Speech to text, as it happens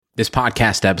This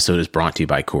podcast episode is brought to you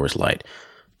by Coors Light.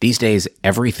 These days,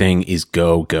 everything is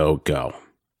go, go, go.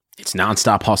 It's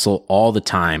nonstop hustle all the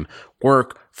time.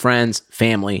 Work, friends,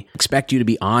 family expect you to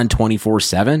be on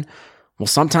 24/7. Well,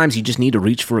 sometimes you just need to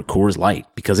reach for a Coors Light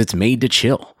because it's made to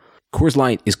chill. Coors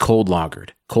Light is cold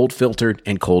lagered, cold filtered,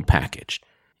 and cold packaged.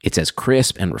 It's as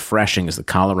crisp and refreshing as the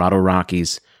Colorado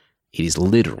Rockies. It is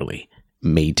literally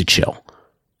made to chill.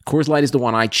 Coors Light is the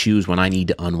one I choose when I need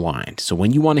to unwind. So when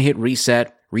you want to hit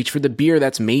reset, reach for the beer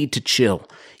that's made to chill.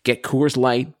 Get Coors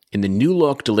Light in the new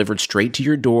look delivered straight to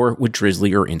your door with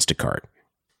Drizzly or Instacart.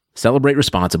 Celebrate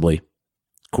responsibly.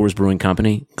 Coors Brewing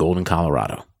Company, Golden,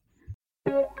 Colorado.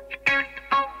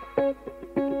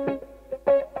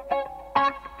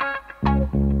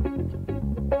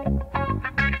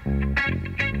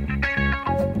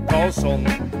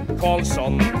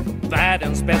 Karlsson,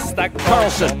 världens bästa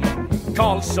Karlsson.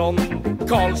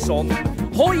 Karlsson,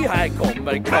 hoj här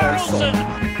kommer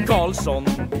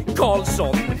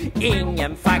Karlsson,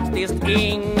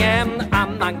 ingen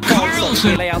annan Karlsson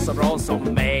spelar jag så bra som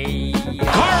mig.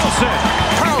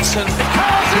 Karlsson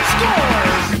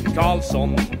scores!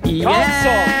 Karlsson,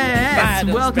 Yes!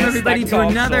 Welcome everybody to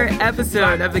another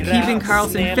episode of the Keeping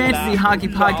Karlsson Fantasy Hockey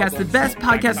Podcast, the best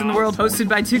podcast in the world, hosted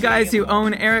by two guys who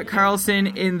own Erik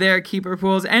Karlsson in their keeper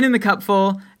pools and in the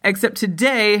cupful. Except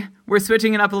today, we're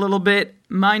switching it up a little bit.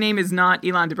 My name is not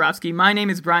Elon Dabrowski. My name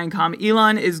is Brian Kom.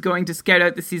 Elon is going to scout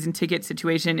out the season ticket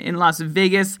situation in Las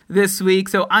Vegas this week.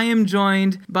 So I am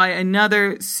joined by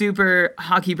another super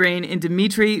hockey brain in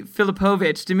Dmitry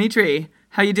Filipovich. Dmitry,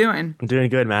 how you doing? I'm doing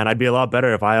good, man. I'd be a lot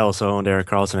better if I also owned Erik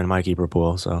Karlsson in my keeper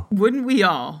pool. So Wouldn't we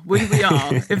all?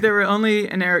 If there were only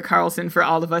an Erik Karlsson for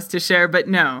all of us to share. But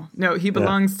no, he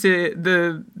belongs to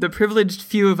the privileged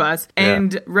few of us.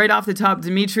 And right off the top,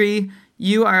 Dmitry,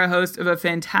 you are a host of a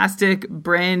fantastic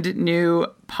brand new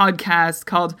podcast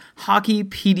called Hockey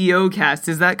PDOcast.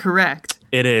 Is that correct?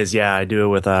 it is, yeah. I do it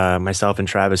with myself and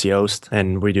Travis Yost,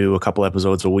 and we do a couple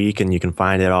episodes a week, and you can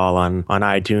find it all on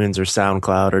iTunes or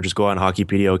SoundCloud, or just go on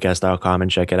hockeypdocast.com and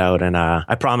check it out. And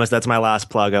I promise that's my last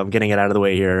plug. I'm getting it out of the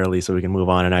way here early so we can move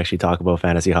on and actually talk about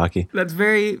fantasy hockey. That's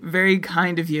very, very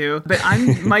kind of you. But I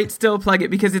might still plug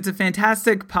it because it's a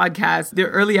fantastic podcast. The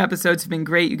early episodes have been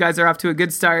great. You guys are off to a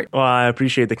good start. Well, I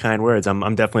appreciate the kind words. I'm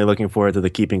definitely looking forward to the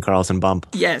Keeping Karlsson bump.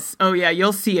 Yes. Oh, yeah.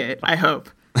 You'll see it, I hope.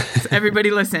 So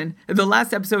everybody listen. The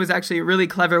last episode was actually a really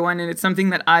clever one, and it's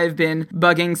something that I've been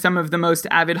bugging some of the most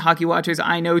avid hockey watchers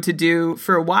I know to do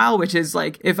for a while, which is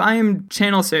like, if I am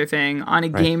channel surfing on a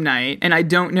game night and I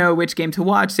don't know which game to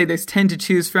watch, say there's 10 to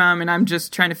choose from, and I'm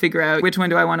just trying to figure out which one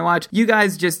do I want to watch, you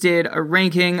guys just did a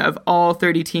ranking of all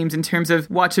 30 teams in terms of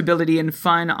watchability and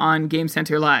fun on Game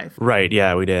Center Live. Right,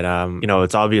 yeah, we did.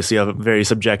 It's obviously a very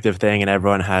subjective thing, and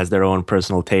everyone has their own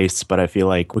personal tastes, but I feel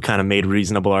like we kind of made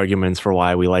reasonable arguments for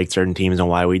why we liked certain teams and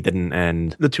why we didn't,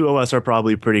 and the two of us are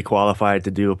probably pretty qualified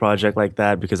to do a project like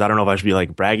that, because I don't know if I should be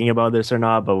like bragging about this or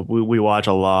not, but we watch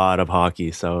a lot of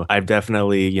hockey, so I've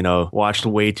definitely watched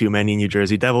way too many New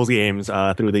Jersey Devils games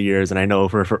through the years, and I know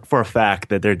for a fact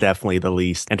that they're definitely the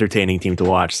least entertaining team to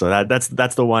watch. So that's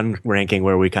the one ranking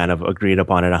where we kind of agreed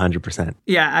upon it 100%.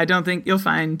 Yeah, I don't think you'll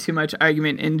find too much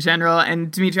argument in general.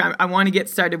 And Dmitry, I want to get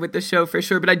started with the show for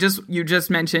sure, but you just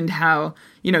mentioned how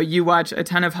you watch a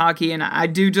ton of hockey, and I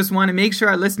do just want to make sure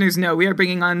our listeners know we are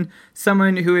bringing on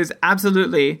someone who is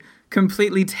absolutely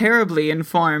completely terribly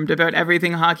informed about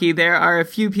everything hockey. There are a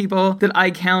few people that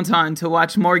I count on to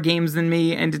watch more games than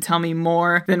me and to tell me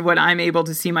more than what I'm able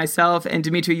to see myself. And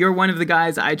Dmitry, you're one of the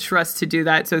guys I trust to do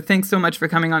that. So thanks so much for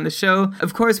coming on the show.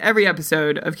 Of course, every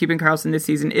episode of Keeping Karlsson this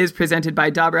season is presented by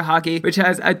Dobber Hockey, which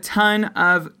has a ton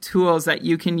of tools that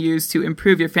you can use to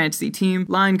improve your fantasy team.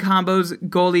 Line combos,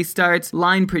 goalie starts,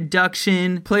 line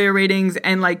production, player ratings,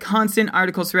 and like constant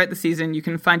articles throughout the season. You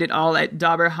can find it all at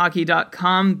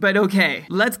dobberhockey.com. But okay,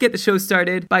 let's get the show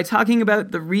started by talking about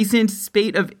the recent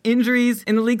spate of injuries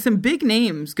in the league. Some big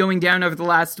names going down over the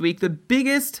last week. The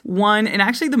biggest one, and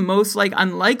actually the most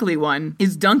unlikely one,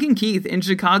 is Duncan Keith in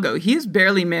Chicago. He has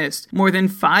barely missed more than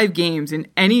 5 games in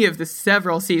any of the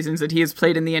several seasons that he has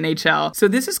played in the NHL. So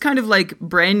this is kind of like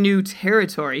brand new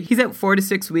territory. He's out 4 to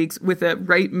 6 weeks with a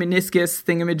right meniscus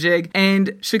thingamajig,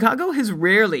 and Chicago has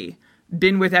rarely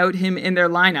been without him in their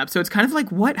lineup. So it's kind of like,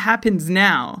 what happens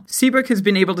now? Seabrook has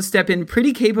been able to step in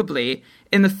pretty capably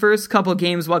In the first couple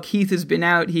games while Keith has been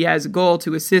out, he has a goal,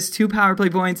 2 assists, 2 power play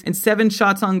points, and 7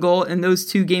 shots on goal in those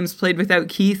 2 games played without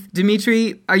Keith.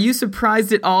 Dimitri, are you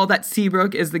surprised at all that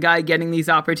Seabrook is the guy getting these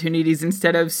opportunities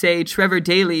instead of, say, Trevor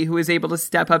Daley, who was able to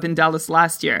step up in Dallas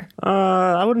last year?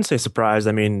 I wouldn't say surprised.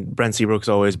 I mean, Brent Seabrook's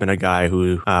always been a guy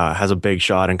who has a big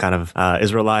shot and kind of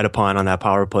is relied upon on that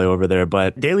power play over there.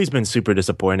 But Daley's been super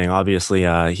disappointing. Obviously,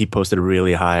 he posted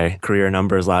really high career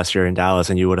numbers last year in Dallas,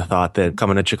 and you would have thought that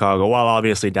coming to Chicago, while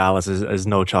obviously Dallas is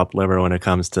no chopped liver when it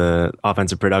comes to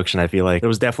offensive production, I feel like there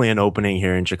was definitely an opening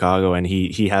here in Chicago, and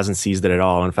he hasn't seized it at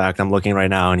all. In fact, I'm looking right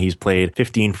now, and he's played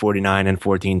 15-49 and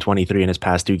 14-23 in his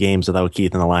past 2 games without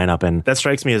Keith in the lineup, and that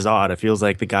strikes me as odd. It feels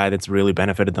like the guy that's really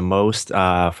benefited the most,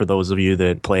 for those of you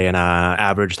that play in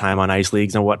average time on ice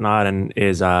leagues and whatnot, and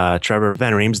is Trevor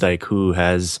Van Riemsdyk, who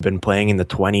has been playing in the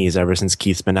 20s ever since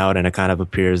Keith's been out, and it kind of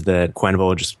appears that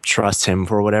Quenneville just trusts him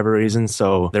for whatever reason,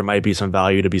 so there might be some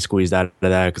value to be squeezed out of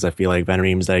that, because I feel like Van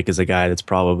Riemsdyk is a guy that's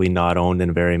probably not owned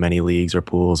in very many leagues or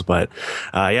pools. But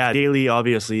Daley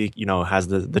obviously, has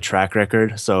the track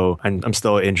record, so I'm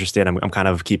still interested. I'm kind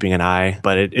of keeping an eye,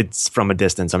 but it's from a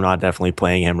distance. I'm not definitely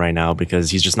playing him right now because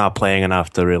he's just not playing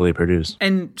enough to really produce.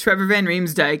 And Trevor Van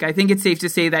Riemsdyk, I think it's safe to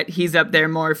say that he's up there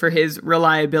more for his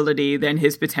reliability than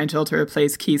his potential to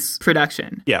replace Keith's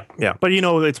production. Yeah. But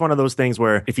it's one of those things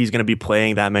where if he's going to be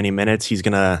playing that many minutes, he's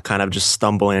going to kind of just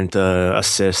stumble into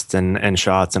assists and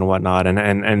shots and whatnot.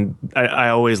 And I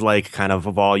always like kind of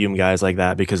volume guys like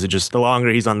that, because it just, the longer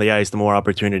he's on the ice, the more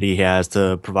opportunity he has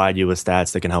to provide you with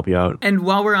stats that can help you out. And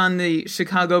while we're on the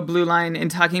Chicago blue line and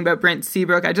talking about Brent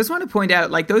Seabrook, I just want to point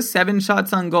out, like, those 7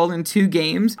 shots on goal in 2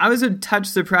 games, I was a touch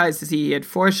surprised to see he had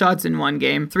 4 shots in one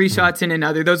game, 3 shots in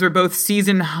another. Those were both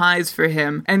season highs for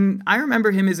him. And I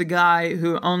remember him as a guy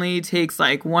who only takes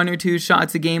like 1 or 2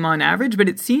 shots a game on average, but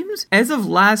it seems as of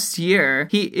last year,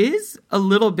 he is a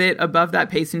little bit above that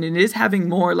pace, and it is having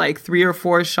more like 3 or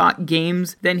 4 shot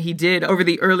games than he did over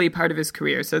the early part of his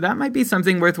career. So that might be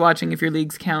something worth watching if your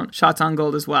leagues count shots on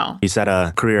goal as well. He set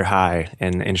a career high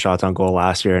in shots on goal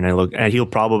last year, and he'll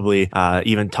probably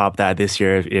even top that this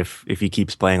year if he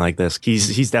keeps playing like this.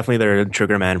 He's definitely their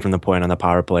trigger man from the point on the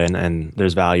power play, and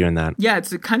there's value in that. Yeah,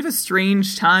 it's kind of a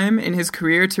strange time in his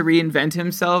career to reinvent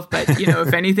himself, but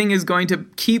if anything is going to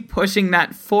keep pushing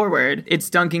that forward, it's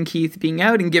Duncan Keith being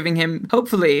out and giving him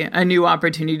hopefully a new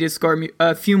opportunity to score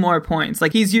a few more points.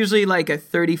 Like, he's usually like a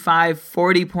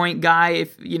 35-40 point guy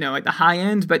if at the high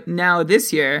end, but now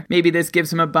this year maybe this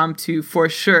gives him a bump to for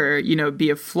sure be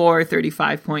a floor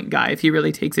 35 point guy if he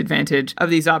really takes advantage of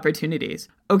these opportunities.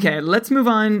 Okay, let's move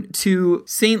on to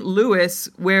St. Louis,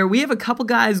 where we have a couple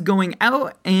guys going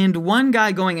out and one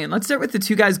guy going in. Let's start with the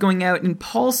 2 guys going out, and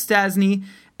Paul Stastny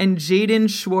and Jaden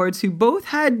Schwartz, who both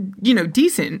had,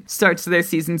 decent starts to their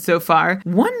season so far.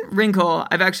 One wrinkle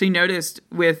I've actually noticed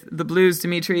with the Blues,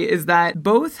 Dimitri, is that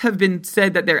both have been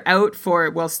said that they're out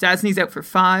for, Stastny's out for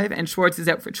 5 and Schwartz is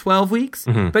out for 12 weeks.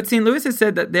 Mm-hmm. But St. Louis has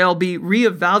said that they'll be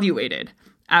reevaluated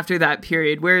after that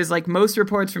period, whereas like most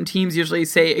reports from teams usually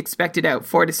say expected out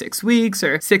 4 to 6 weeks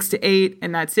or 6 to 8,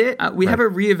 and that's it. We have a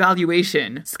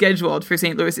reevaluation scheduled for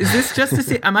St. Louis. Is this just to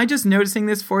say, am I just noticing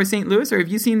this for St. Louis, or have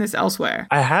you seen this elsewhere?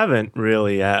 I haven't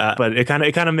really, but it kind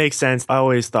of makes sense. I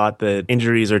always thought that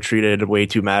injuries are treated way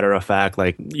too matter of fact.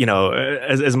 Like,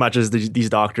 as much as these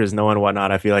doctors know and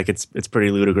whatnot, I feel like it's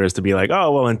pretty ludicrous to be like,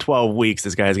 oh, well, in 12 weeks,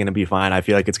 this guy's going to be fine. I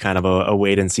feel like it's kind of a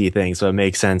wait and see thing. So it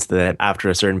makes sense that after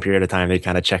a certain period of time, they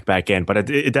kind of check back in, but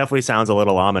it definitely sounds a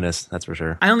little ominous, that's for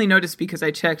sure. I only noticed because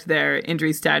I checked their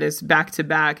injury status back to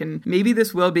back, and maybe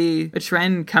this will be a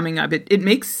trend coming up. It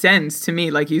makes sense to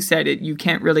me, like you said, you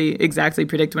can't really exactly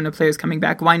predict when a player's coming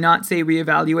back. Why not say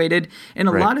reevaluated? In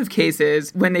a lot of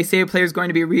cases, when they say a player's going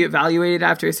to be reevaluated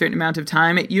after a certain amount of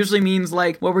time, it usually means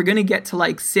like, well, we're going to get to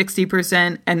like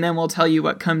 60% and then we'll tell you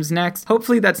what comes next.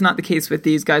 Hopefully that's not the case with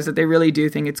these guys, that they really do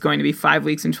think it's going to be 5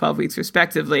 weeks and 12 weeks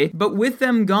respectively. But with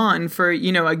them gone for,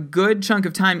 a good chunk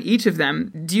of time, each of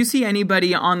them, do you see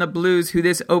anybody on the Blues who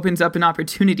this opens up an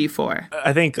opportunity for?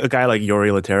 I think a guy like Jori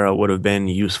Lehtera would have been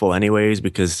useful anyways,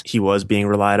 because he was being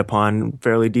relied upon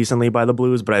fairly decently by the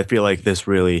Blues, but I feel like this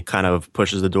really kind of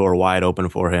pushes the door wide open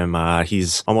for him.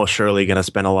 He's almost surely going to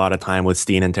spend a lot of time with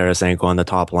Steen and Tarasenko on the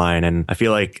top line, and I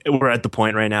feel like we're at the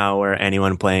point right now where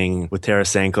anyone playing with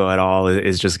Tarasenko at all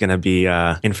is just going to be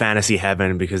in fantasy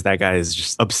heaven, because that guy is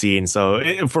just obscene. So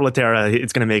for Lehtera,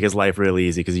 it's going to make his life really really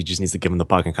easy because he just needs to give him the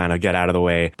puck and kind of get out of the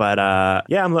way. But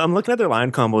yeah, I'm looking at their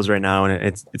line combos right now, and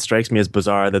it strikes me as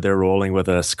bizarre that they're rolling with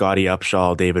a Scotty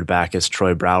Upshall, David Backes,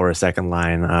 Troy Brouwer second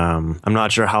line. I'm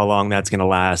not sure how long that's going to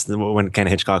last. When Ken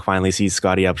Hitchcock finally sees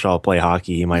Scotty Upshall play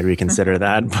hockey, he might reconsider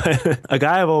that. But a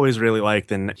guy I've always really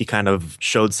liked, and he kind of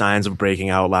showed signs of breaking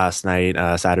out last night,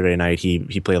 Saturday night. He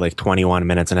played like 21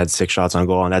 minutes and had 6 shots on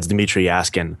goal, and that's Dmitry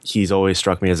Yaskin. He's always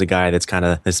struck me as a guy that's kind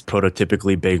of this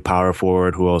prototypically big power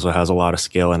forward who also has a lot of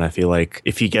skill, and I feel like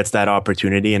if he gets that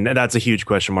opportunity, and that's a huge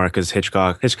question mark because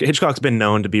Hitchcock's been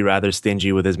known to be rather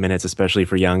stingy with his minutes, especially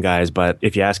for young guys, but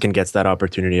if Yaskin gets that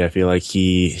opportunity, I feel like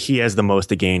he has the most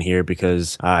to gain here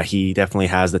because he definitely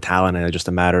has the talent, and it's just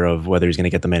a matter of whether he's going to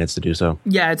get the minutes to do so.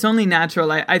 Yeah, it's only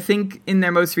natural. I think in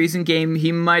their most recent game,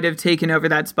 he might have taken over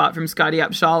that spot from Scotty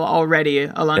Upshall already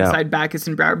alongside Backes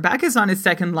and Brouwer. Backes on his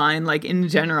second line, like in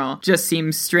general, just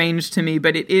seems strange to me,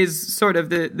 but it is sort of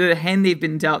the hand they've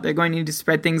been dealt. They're going to need to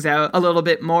spread things out a little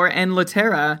bit more. And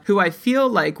Laterra, who I feel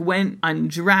like went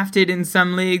undrafted in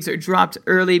some leagues or dropped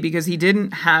early because he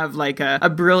didn't have like a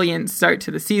brilliant start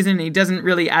to the season. He doesn't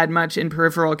really add much in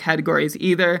peripheral categories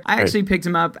either. I actually picked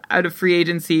him up out of free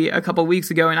agency a couple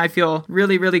weeks ago, and I feel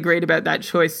really, really great about that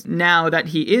choice now that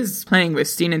he is playing with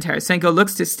Steen and Tarasenko,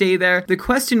 looks to stay there. The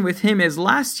question with him is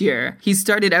last year, he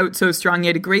started out so strong. He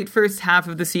had a great first half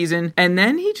of the season, and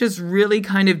then he just really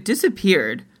kind of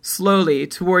disappeared slowly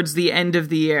towards the end of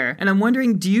the year. And I'm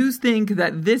wondering, do you think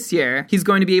that this year he's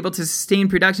going to be able to sustain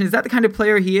production? Is that the kind of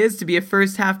player he is to be a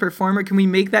first half performer? Can we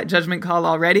make that judgment call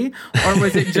already? Or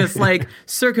was it just like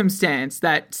circumstance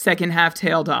that second half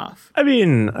tailed off? I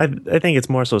mean, I think it's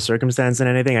more so circumstance than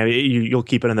anything. I mean, you'll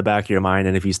keep it in the back of your mind,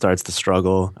 and if he starts to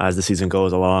struggle as the season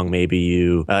goes along,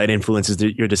 maybe it influences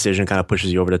your decision, kind of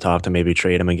pushes you over the top to maybe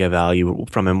trade him and get value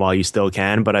from him while you still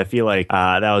can. But I feel like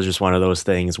that was just one of those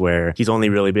things where he's only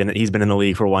really been in the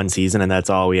league for one season, and that's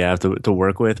all we have to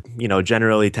work with. You know,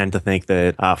 generally tend to think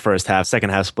that first half, second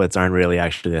half splits aren't really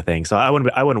actually a thing. So I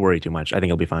wouldn't worry too much. I think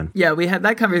he'll be fine. Yeah, we had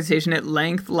that conversation at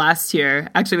length last year,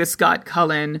 actually with Scott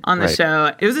Cullen on the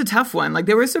show. It was a tough one. Like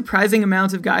there were a surprising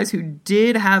amount of guys who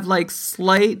did have like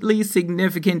slightly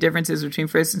significant differences between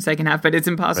first and second half, but it's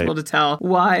impossible to tell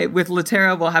why. With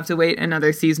Laterra, we'll have to wait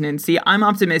another season and see. I'm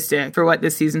optimistic for what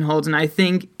this season holds, and I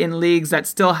think in leagues that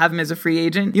still have him as a free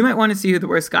agent, you might want to see who the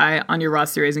worst guy on your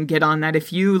roster is and get on that.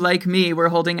 If you, like me, were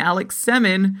holding Alex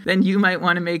Semin, then you might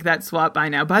want to make that swap by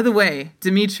now. By the way,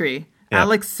 Dimitri,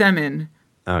 Alex Semin.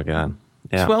 Oh, God.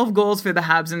 Yeah. 12 goals for the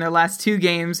Habs in their last 2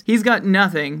 games. He's got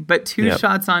nothing but 2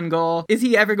 shots on goal. Is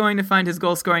he ever going to find his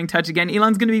goal-scoring touch again?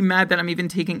 Elon's going to be mad that I'm even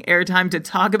taking airtime to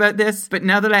talk about this, but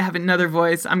now that I have another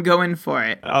voice, I'm going for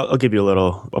it. I'll give you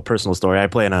a personal story. I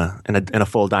play in a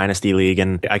full dynasty league,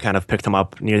 and I kind of picked him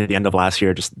up near the end of last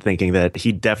year, just thinking that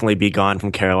he'd definitely be gone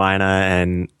from Carolina,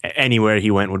 and anywhere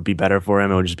he went would be better for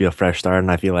him. It would just be a fresh start,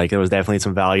 and I feel like there was definitely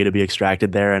some value to be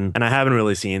extracted there, and I haven't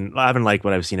liked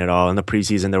what I've seen at all. In the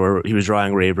preseason, he was drawing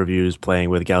rave reviews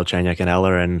playing with Galchenyuk and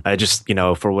Eller, and I just,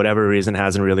 for whatever reason,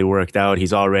 hasn't really worked out.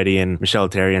 He's already in Michel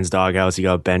Therrien's doghouse. He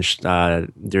got benched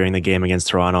during the game against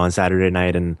Toronto on Saturday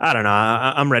night, and I don't know.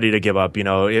 I'm ready to give up.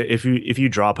 If you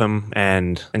drop him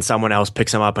and someone else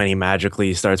picks him up and he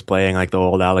magically starts playing like the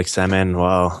old Alex Semin,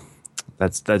 well,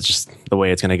 that's just the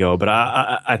way it's going to go. But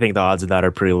I think the odds of that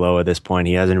are pretty low at this point.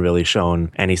 He hasn't really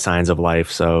shown any signs of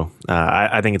life. So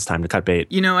I think it's time to cut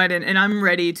bait. You know what? And I'm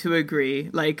ready to agree.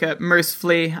 Like,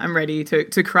 mercifully, I'm ready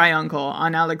to cry uncle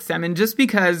on Alex Semin, just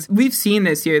because we've seen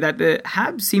this year that the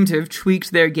Habs seem to have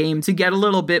tweaked their game to get a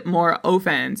little bit more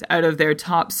offense out of their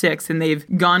top 6 than they've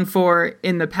gone for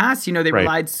in the past. They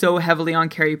relied so heavily on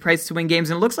Carey Price to win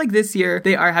games. And it looks like this year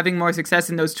they are having more success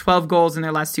in those 12 goals in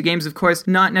their last 2 games. Of course,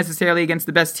 not necessarily against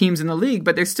the best teams in the league,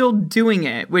 but they're still doing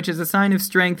it, which is a sign of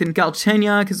strength. And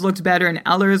Galchenyuk has looked better, and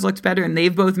Eller has looked better, and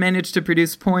they've both managed to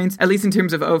produce points, at least in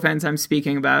terms of offense I'm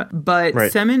speaking about. But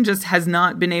Semin just has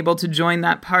not been able to join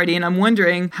that party, and I'm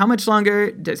wondering how much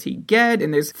longer does he get?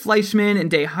 And there's Fleischmann and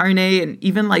Desharnais and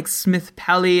even like Smith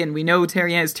Pelly, and we know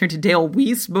Therrien has turned to Dale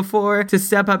Weiss before to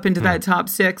step up into that top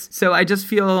 6. So I just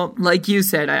feel, like you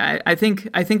said, I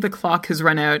think the clock has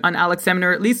run out on Alex Semin,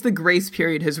 or at least the grace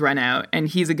period has run out, and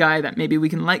he's a guy that maybe we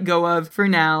can let go of for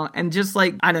now, and just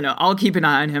like, I don't know, I'll keep an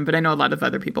eye on him, but I know a lot of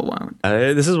other people won't.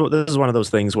 This is one of those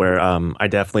things where I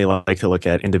definitely like to look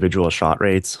at individual shot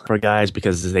rates for guys,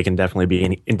 because they can definitely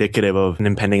be indicative of an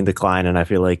impending decline, and I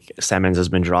feel like Semin's has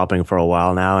been dropping for a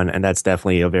while now, and that's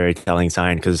definitely a very telling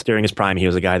sign, because during his prime he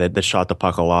was a guy that shot the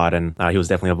puck a lot, and he was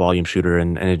definitely a volume shooter,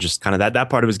 and it just kind of that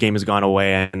part of his game has gone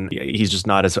away, and he's just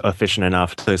not as efficient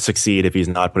enough to succeed if he's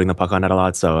not putting the puck on net a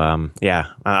lot. So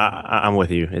I'm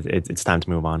with you. it's time to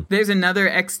move on. There's another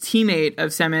ex-teammate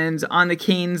of Simmons on the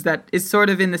Canes that is sort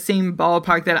of in the same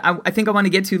ballpark that I think I want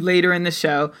to get to later in the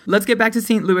show. Let's get back to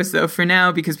St. Louis, though, for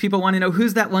now, because people want to know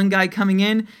who's that one guy coming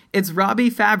in. It's Robbie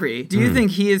Fabry. Do you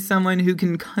think he is someone who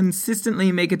can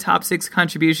consistently make a top 6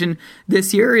 contribution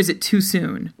this year, or is it too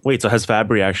soon? Wait, so has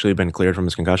Fabry actually been cleared from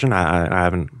his concussion? I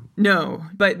haven't... No,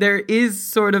 but there is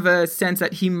sort of a sense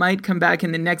that he might come back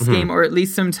in the next game or at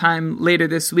least sometime later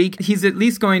this week. He's at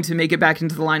least going to make it back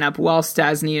into the lineup while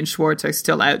Stasny and Schwartz are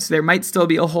still out, so there might still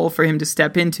be a hole for him to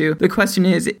step into. The question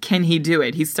is, can he do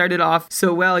it? He started off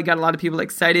so well, he got a lot of people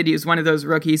excited. He was one of those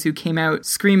rookies who came out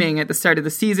screaming at the start of the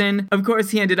season. Of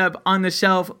course, he ended up on the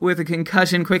shelf with a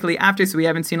concussion quickly after, so we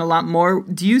haven't seen a lot more.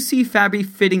 Do you see Fabry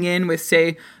fitting in with,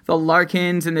 say, the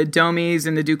Larkins and the Domies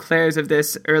and the Duclairs of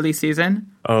this early season?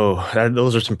 Oh,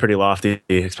 those are some pretty lofty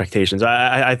expectations.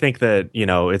 I think that, you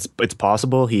know, it's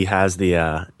possible. He has the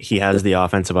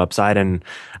offensive upside, and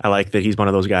I like that he's one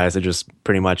of those guys that just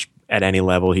pretty much at any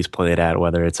level he's played at,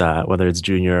 whether it's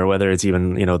junior or whether it's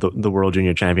even, you know, the World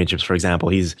Junior Championships, for example.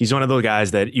 He's one of those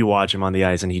guys that you watch him on the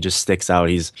ice and he just sticks out.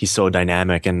 He's so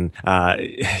dynamic, and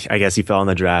I guess he fell in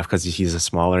the draft because he's a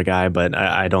smaller guy, but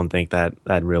I don't think that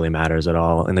really matters at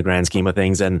all in the grand scheme of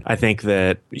things. And I think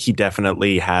that he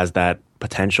definitely has that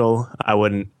potential. I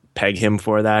wouldn't peg him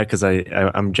for that because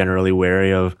I'm generally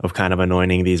wary of kind of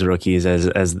anointing these rookies as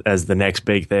the next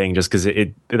big thing, just because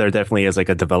there definitely is like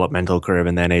a developmental curve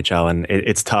in the NHL, and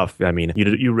it's tough. I mean,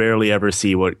 you rarely ever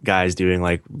see what guys doing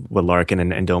like what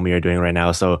Larkin and Domi are doing right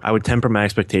now. So I would temper my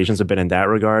expectations a bit in that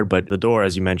regard, but the door,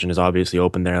 as you mentioned, is obviously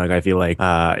open there. Like I feel like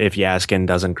if Jaskin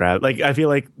doesn't grab, like I feel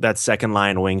like that second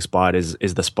line wing spot is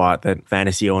the spot that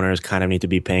fantasy owners kind of need to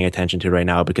be paying attention to right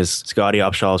now, because Scotty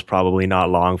Upshall is probably not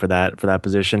long for that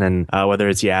position. And whether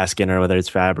it's Jaskin or whether it's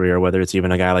Fabry or whether it's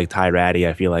even a guy like Ty Ratty,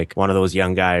 I feel like one of those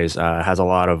young guys has a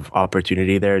lot of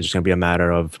opportunity there. It's just going to be a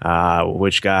matter of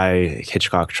which guy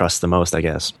Hitchcock trusts the most, I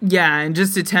guess. Yeah, and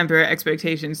just to temper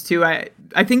expectations too, I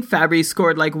think Fabry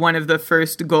scored like one of the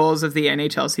first goals of the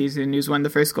NHL season. He was one of the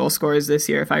first goal scorers this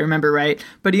year, if I remember right.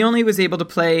 But he only was able to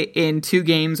play in 2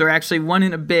 games, or actually one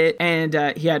in a bit, and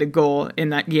he had a goal in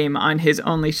that game on his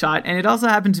only shot. And it also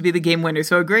happened to be the game winner.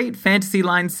 So a great fantasy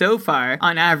line so far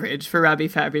on average for Robbie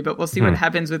Fabry, but we'll see what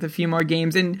happens with a few more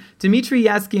games. And Dmitry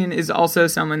Jaskin is also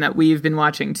someone that we've been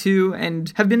watching too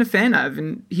and have been a fan of.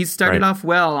 And he started off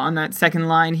well on that second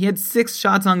line. He had 6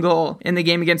 shots on goal in the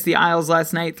game against the Isles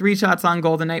last night, 3 shots on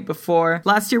goal the night before.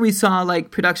 Last year we saw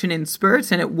like production in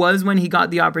spurts, and it was when he got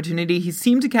the opportunity. He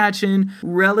seemed to catch in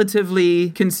relatively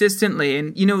consistently.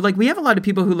 And, you know, like we have a lot of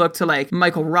people who look to like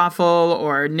Michael Raffel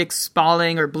or Nick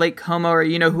Spalling or Blake Como or,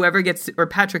 you know, whoever gets, or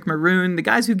Patrick Maroon, the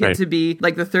guys who get to be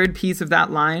like the third piece of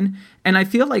that line. And I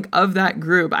feel like of that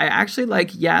group, I actually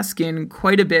like Jaskin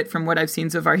quite a bit from what I've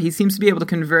seen so far. He seems to be able to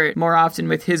convert more often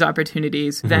with his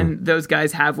opportunities than those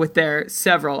guys have with their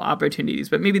several opportunities.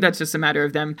 But maybe that's just a matter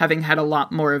of them having had a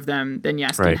lot more of them than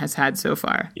Jaskin has had so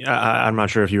far. Yeah, I'm not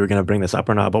sure if you were going to bring this up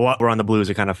or not, but while we're on the Blues,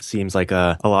 it kind of seems like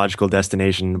a logical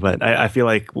destination. But I feel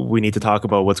like we need to talk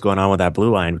about what's going on with that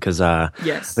blue line, because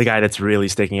the guy that's really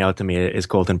sticking out to me is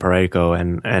Colton Parayko.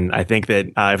 And I think that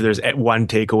if there's one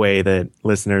takeaway that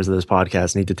listeners of this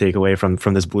podcast need to take away from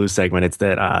this Blues segment, it's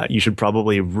that you should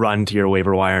probably run to your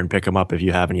waiver wire and pick him up if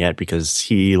you haven't yet, because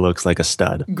he looks like a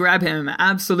stud. Grab him,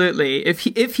 absolutely.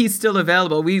 If he's still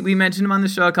available. We mentioned him on the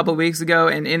show a couple weeks ago,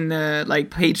 and in the like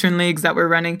patron leagues that we're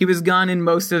running, he was gone in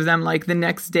most of them like the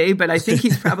next day, but I think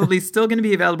he's probably still going to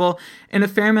be available in a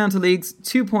fair amount of leagues.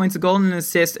 2 points, a goal and an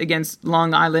assist against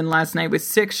Long Island last night with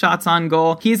 6 shots on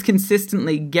goal. He's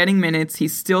consistently getting minutes.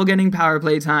 He's still getting power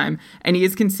play time, and he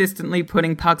is consistently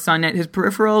putting pucks on net. His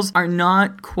peripherals are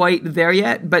not quite there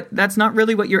yet, but that's not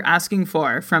really what you're asking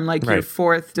for from like your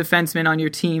 4th defenseman on your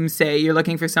team. Say you're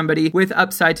looking for somebody with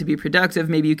upside to be productive.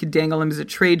 Maybe you could dangle him as a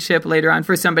trade chip later on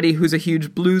for somebody who's a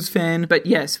huge Blues fan. But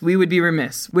yes, we would be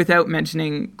remiss without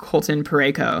mentioning Colton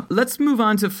Parayko. Let's move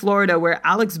on to Florida, where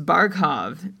Alex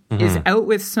Barkov is out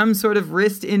with some sort of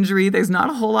wrist injury. There's not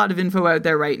a whole lot of info out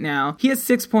there right now. He has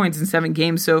 6 points in 7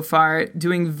 games so far,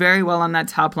 doing very well on that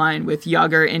top line with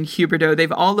Jágr and Huberdeau.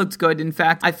 They've all looked good. In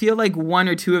fact, I feel like 1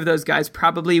 or 2 of those guys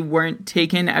probably weren't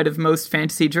taken out of most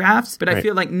fantasy drafts, but I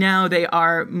feel like now they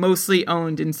are mostly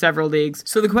owned in several leagues.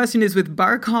 So the question is, with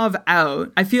Barkov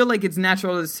out, I feel like it's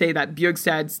natural to say that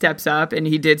Bjugstad steps up, and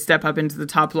he did step up into the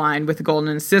top line with a goal and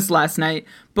an assist last night.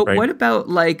 But what about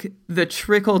like the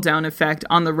trickle down effect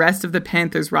on the rest of the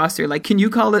Panthers roster? Like, can you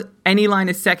call it any line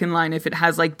is second line if it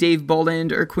has like Dave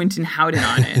Bolland or Quinton Howden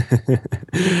on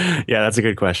it? Yeah, that's a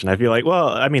good question. I feel like, well,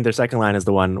 I mean, their second line is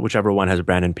the one, whichever one has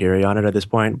Brandon Peary on it at this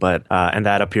point, but and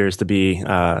that appears to be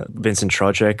Vincent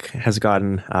Trocheck has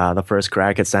gotten the first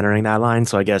crack at centering that line.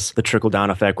 So I guess the trickle down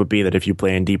effect would be that if you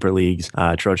play in deeper leagues,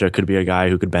 Trocheck could be a guy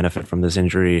who could benefit from this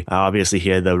injury. Obviously, he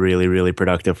had the really, really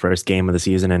productive first game of the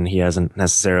season, and he hasn't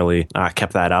necessarily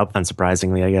kept that up,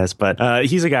 unsurprisingly, I guess. But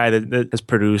he's a guy that has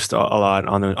produced a lot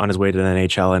on his way to the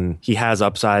NHL, and he has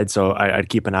upside, so I'd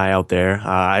keep an eye out there.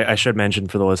 I should mention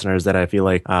for the listeners that I feel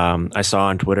like I saw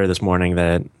on Twitter this morning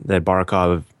that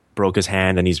Barkov broke his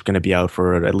hand and he's going to be out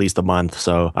for at least a month.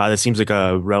 So this seems like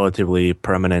a relatively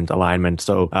permanent alignment.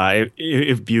 So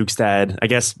if Bjugstad, I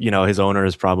guess, his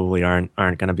owners probably aren't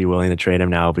going to be willing to trade him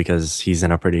now because he's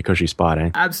in a pretty cushy spot.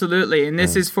 Absolutely. And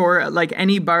this is for like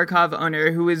any Barkov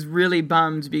owner who is really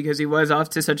bummed because he was off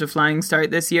to such a flying start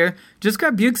this year. Just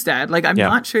grab Bjugstad. Like, I'm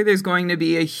not sure there's going to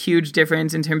be a huge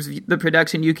difference in terms of the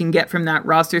production you can get from that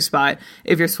roster spot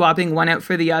if you're swapping one out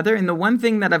for the other. And the one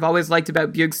thing that I've always liked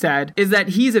about Bjugstad is that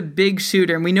he's a big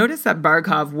shooter, and we noticed that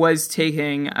Barkov was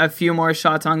taking a few more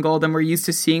shots on goal than we're used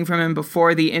to seeing from him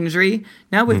before the injury.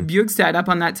 Now with Bjugstad up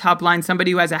on that top line,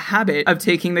 somebody who has a habit of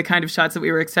taking the kind of shots that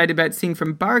we were excited about seeing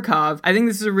from Barkov, I think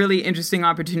this is a really interesting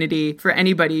opportunity for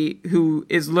anybody who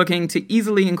is looking to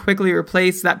easily and quickly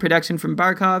replace that production from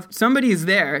Barkov. Somebody is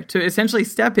there to essentially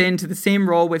step into the same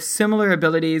role with similar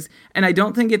abilities, and I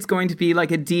don't think it's going to be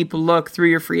like a deep look through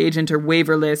your free agent or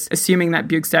waiver list, assuming that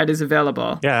Bjugstad is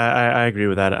available. Yeah, I agree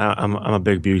with that. I'm a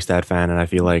big Bjugstad fan, and I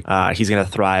feel like he's going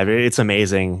to thrive. It's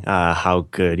amazing how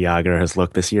good Jágr has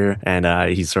looked this year,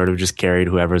 and he's sort of just carried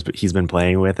whoever he's been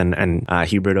playing with, and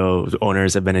Huberdeau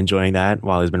owners have been enjoying that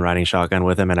while he's been riding shotgun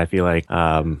with him, and I feel like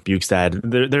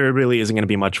Bjugstad, there really isn't going to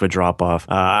be much of a drop-off.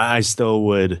 I still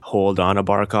would hold on to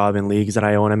Barkov in leagues that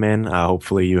I own him in.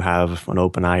 Hopefully you have an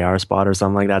open IR spot or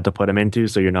something like that to put him into,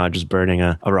 so you're not just burning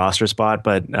a roster spot,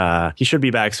 but he should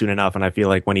be back soon enough, and I feel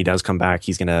like when he does come back,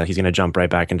 he's gonna jump right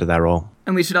back into that role.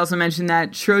 And we should also mention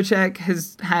that Trocheck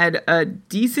has had a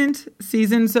decent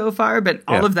season so far, but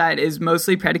all of that is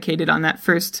mostly predicated on that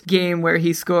first game where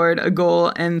he scored a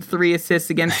goal and 3 assists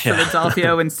against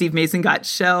Philadelphia when Steve Mason got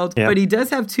shelled. But he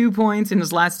does have 2 points in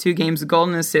his last 2 games, a goal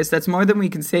and an assist. That's more than we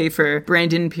can say for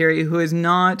Brandon Peary, who has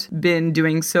not been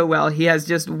doing so well. He has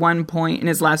just 1 point in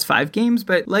his last 5 games.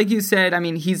 But like you said, I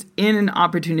mean, he's in an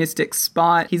opportunistic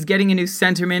spot. He's getting a new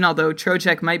centerman, although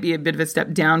Trocheck might be a bit of a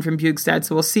step down from Bjugstad,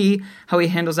 so we'll see how he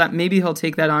handles that. Maybe he'll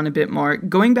take that on a bit more.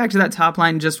 Going back to that top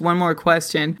line, just one more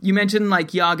question. You mentioned like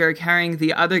Jágr carrying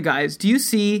the other guys. Do you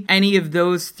see any of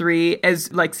those 3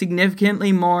 as like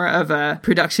significantly more of a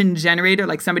production generator,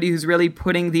 like somebody who's really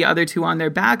putting the other 2 on their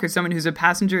back, or someone who's a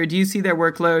passenger? Or do you see their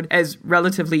workload as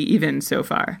relatively even so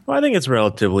far? Well, I think it's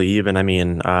relatively even. I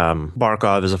mean,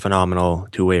 Barkov is a phenomenal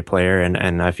two-way player,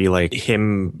 and I feel like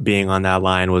him being on that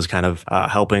line was kind of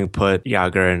helping put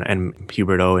Jágr and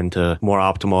Huberdeau into more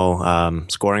optimal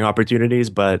scoring opportunities,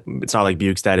 but it's not like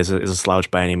Bjugstad is a slouch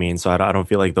by any means, so I don't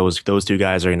feel like those 2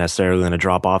 guys are necessarily going to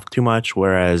drop off too much,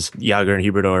 whereas Jágr and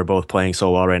Huberdeau are both playing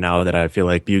so well right now that I feel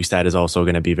like Bjugstad is also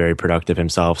going to be very productive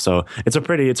himself. So it's a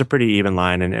pretty even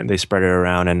line, and they spread it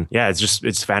around, and yeah,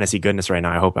 it's fantasy goodness right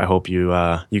now. I hope you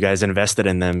guys invested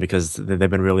in them because they've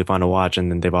been really fun to watch,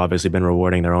 and they've obviously been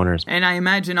rewarding their owners. And I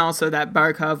imagine also that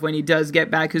Barkov, when he does get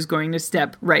back, is going to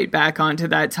step right back onto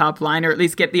that top line, or at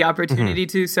least get the opportunity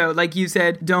to. So like you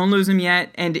said, don't lose him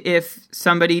yet, and if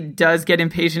somebody does get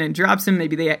impatient and drops him,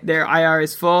 maybe their IR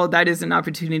is full, that is an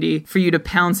opportunity for you to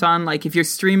pounce on. Like if you're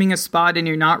streaming a spot and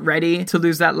you're not ready to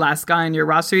lose that last guy on your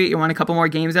roster, you want a couple more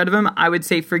games out of him, I would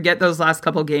say forget those last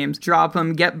couple games, drop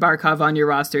him, get Barkov on your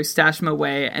roster, stash him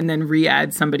away, and then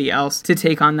re-add somebody else to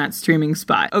take on that streaming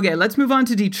spot. Okay, let's move on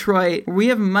to Detroit. We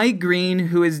have Mike Green,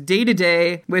 who is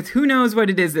day-to-day with who knows what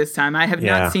it is this time. I have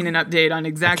not seen an update on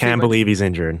exactly. I can't believe he's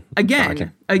injured.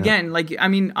 Again, like, I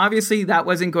mean, obviously that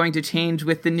wasn't going to change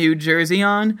with the new jersey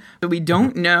on, but we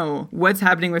don't know what's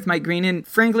happening with Mike Green, and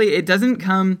frankly, it doesn't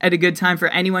come at a good time for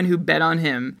anyone who bet on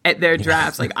him at their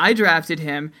drafts. Like, I drafted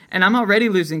him, and I'm already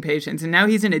losing patience, and now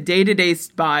he's in a day-to-day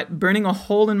spot, burning a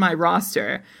hole in my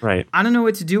roster. Right. I don't know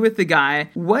what to do with the guy.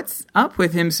 What's up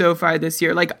with him so far this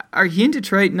year? Like, are he in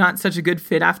Detroit not such a good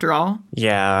fit after all?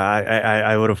 Yeah,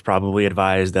 I would have probably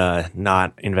advised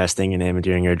not investing in him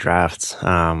during your drafts.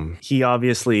 He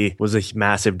obviously was a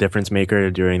massive difference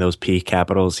maker during those peak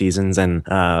Capitals seasons, and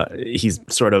he's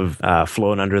sort of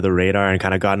flown under under the radar and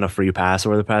kind of gotten a free pass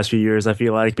over the past few years, I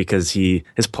feel like, because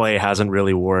his play hasn't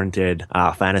really warranted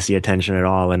fantasy attention at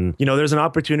all. And, there's an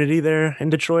opportunity there in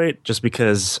Detroit just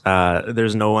because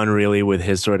there's no one really with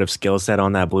his sort of skill set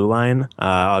on that blue line.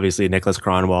 Obviously, Niklas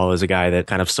Kronwall is a guy that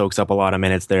kind of soaks up a lot of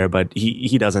minutes there, but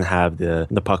he doesn't have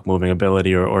the puck moving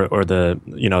ability or the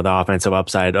the offensive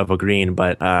upside of a Green.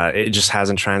 But it just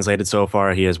hasn't translated so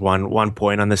far. He has one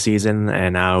point on the season,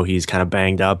 and now he's kind of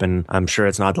banged up, and I'm sure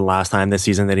it's not the last time this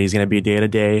season that he's going to be day to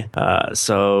day.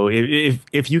 So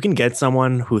if you can get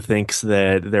someone who thinks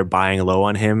that they're buying low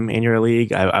on him in your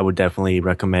league, I would definitely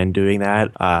recommend doing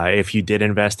that. If you did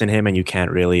invest in him and you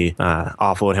can't really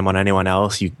offload him on anyone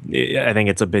else, I think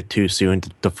it's a bit too soon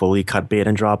to fully cut bait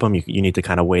and drop him. You need to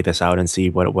kind of wait this out and see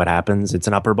what happens. It's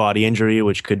an upper body injury,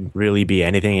 which could really be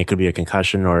anything. It could be a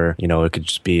concussion, or it could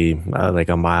just be like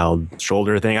a mild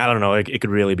shoulder thing. I don't know. It could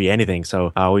really be anything.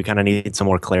 So we kind of need some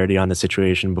more clarity on the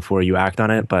situation before you act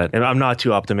on it. But I'm not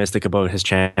too optimistic about his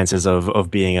chances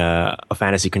of being a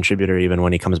fantasy contributor even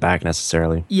when he comes back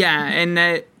necessarily. Yeah, and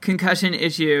that concussion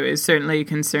issue is certainly a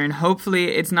concern. Hopefully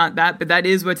it's not that, but that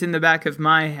is what's in the back of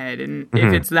my head. And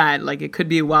if it's that, it could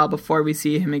be a while before we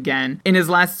see him again. In his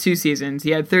last 2 seasons, he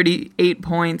had 38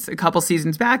 points a couple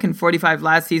seasons back and 45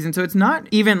 last season. So it's not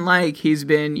even like he's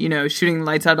been, shooting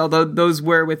lights out, although those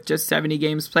were with just 70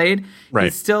 games played. Right.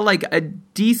 He's still a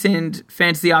decent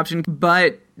fantasy option,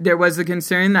 but there was a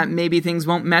concern that maybe things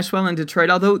won't mesh well in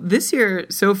Detroit, although this year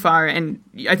so far, and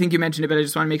I think you mentioned it, but I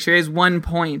just want to make sure, he has 1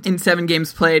 point in 7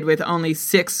 games played with only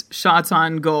 6 shots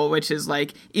on goal, which is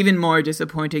even more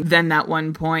disappointing than that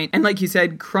 1 point. And like you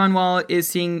said, Kronwall is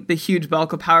seeing the huge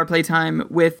bulk of power play time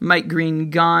with Mike Green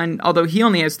gone, although he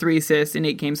only has 3 assists in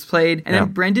 8 games played. And then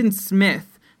Brendan Smith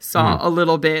saw a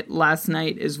little bit last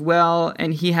night as well,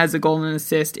 and he has a goal and an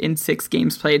assist in 6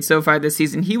 games played so far this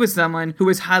season. He was someone who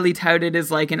was highly touted as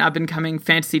an up-and-coming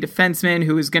fantasy defenseman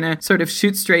who was going to sort of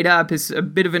shoot straight up, as a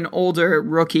bit of an older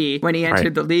rookie when he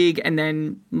entered the league. And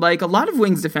then, a lot of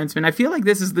Wings defensemen, I feel like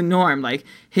this is the norm.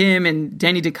 Him and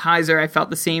Danny DeKeyser, I felt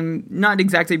the same, not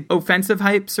exactly offensive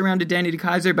hype surrounded Danny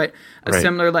DeKeyser, but a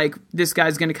similar, this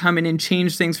guy's going to come in and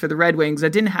change things for the Red Wings.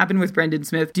 That didn't happen with Brendan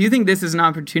Smith. Do you think this is an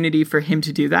opportunity for him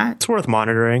to do that? It's worth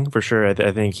monitoring for sure.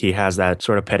 I think he has that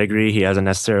sort of pedigree. He hasn't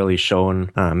necessarily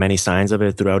shown many signs of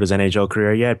it throughout his NHL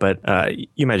career yet, but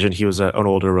you mentioned he was an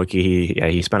older rookie.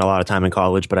 He spent a lot of time in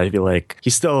college, but I feel like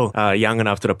he's still young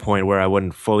enough to the point where I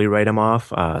wouldn't fully write him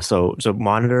off. So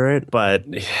monitor it. But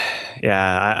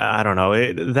yeah, I don't know.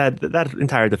 That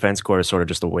entire defense core is sort of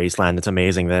just a wasteland. It's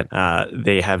amazing that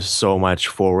they have so much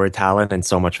forward talent and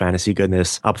so much fantasy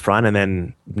goodness up front, and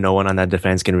then no one on that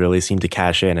defense can really seem to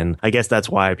cash in. And I guess that's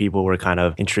why people were kind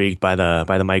of intrigued by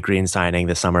the Mike Green signing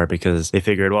this summer, because they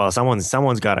figured, well,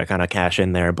 someone's got to kind of cash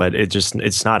in there, but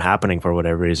it's not happening for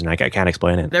whatever reason. I can't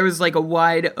explain it. There was a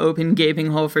wide open gaping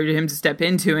hole for him to step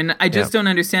into, and I just don't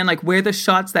understand where the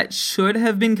shots that should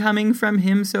have been coming from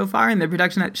him so far and the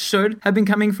production that should have been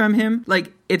coming from him,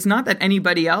 it's not that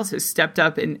anybody else has stepped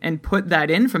up and put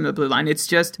that in from the blue line. It's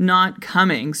just not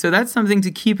coming. So that's something to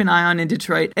keep an eye on in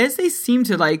Detroit, as they seem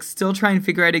to still try and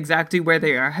figure out exactly where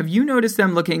they are. Have you noticed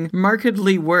them looking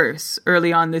markedly worse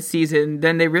early on this season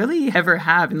than they really ever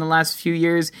have in the last few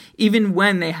years, even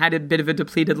when they had a bit of a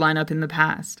depleted lineup in the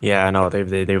past? Yeah, no,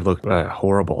 they've looked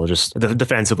horrible. Just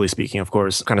defensively speaking, of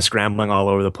course, kind of scrambling all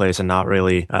over the place and not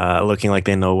really looking like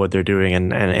they know what they're doing.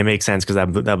 And it makes sense because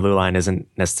that blue line isn't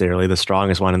necessarily the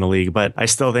strongest one in the league. But I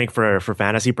still think for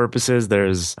fantasy purposes, they're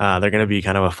going to be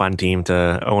kind of a fun team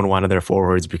to own one of their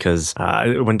forwards, because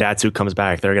when Datsuk comes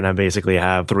back, they're going to basically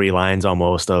have 3 lines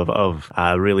almost of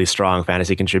really strong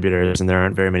fantasy contributors, and there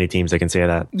aren't very many teams that can say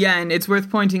that. Yeah, and it's worth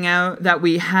pointing out that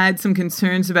we had some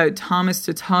concerns about Thomas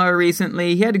Tatar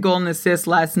recently. He had a goal and assist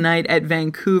last night at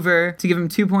Vancouver to give him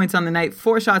 2 points on the night,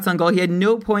 4 shots on goal. He had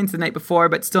no points the night before,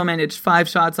 but still managed 5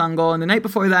 shots on goal. And the night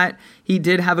before that, he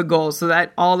did have a goal. So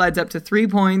that all adds up to 3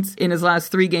 points in his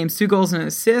last 3 games, 2 goals and an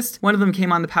assist. One of them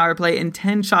came on the power play, and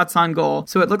 10 shots on goal.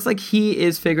 So it looks like he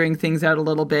is figuring things out a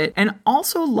little bit. And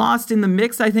also lost in the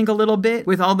mix, I think, a little bit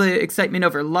with all the excitement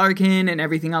over Larkin and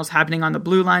everything else happening on the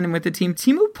blue line and with the team.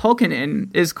 Teemu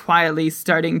Pulkkinen is quietly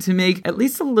starting to make at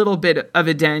least a little bit of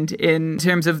a dent in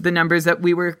terms of the numbers that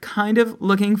we were kind of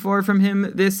looking for from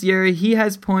him this year. He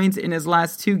has points in his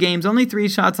last 2 games, only 3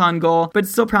 shots on goal, but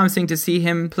still promising to see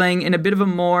him playing in a bit of a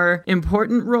more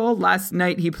important role. Last last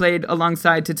night he played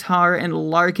alongside Tatar and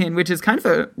Larkin, which is kind of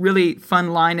a really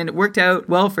fun line, and it worked out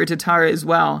well for Tatar as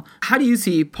well. How do you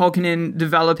see Pulkkinen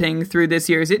developing through this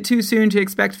year? Is it too soon to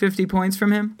expect 50 points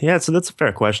from him? Yeah, so that's a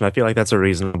fair question. I feel like that's a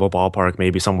reasonable ballpark,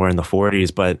 maybe somewhere in the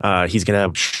 40s, but he's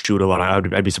going to shoot a lot.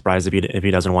 I'd be surprised if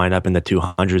he doesn't wind up in the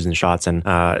 200s in shots. And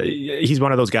he's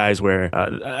one of those guys where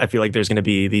I feel like there's going to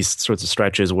be these sorts of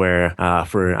stretches where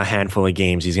for a handful of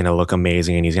games, he's going to look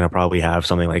amazing, and he's going to probably have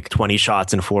something like 20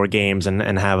 shots in 4 games and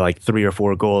have like 3 or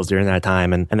 4 goals during that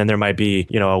time. And then there might be,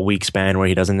 a week span where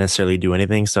he doesn't necessarily do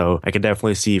anything. So I could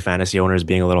definitely see fantasy owners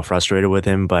being a little frustrated with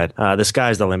him, but the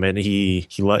sky's the limit. He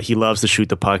loves to shoot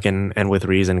the puck, and with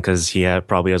reason, because he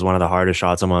probably has one of the hardest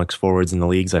shots amongst forwards in the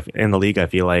league, I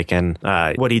feel like. And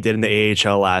what he did in the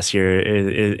AHL last year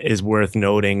is worth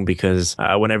noting, because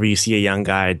whenever you see a young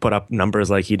guy put up numbers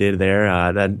like he did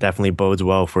there, that definitely bodes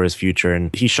well for his future.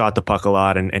 And he shot the puck a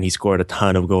lot, and he scored a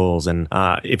ton of goals. And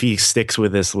if he sticks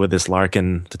with this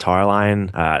Larkin Tatar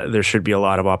line, there should be a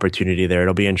lot of opportunity there.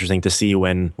 It'll be interesting to see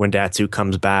when Datsyuk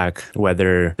comes back,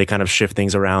 whether they kind of shift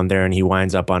things around there and he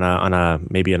winds up on a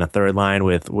maybe on a third line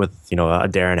with a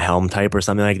Darren Helm type or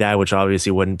something like that, which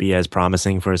obviously wouldn't be as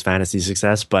promising for his fantasy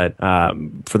success. But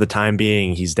for the time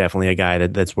being, he's definitely a guy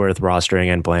that's worth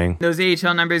rostering and playing. Those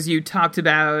AHL numbers you talked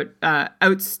about,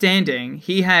 outstanding.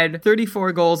 He had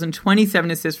 34 goals and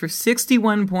 27 assists for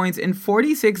 61 points in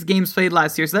 46 games played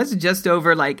last year. So that's just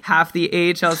over like half the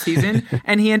AHL season.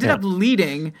 And he ended up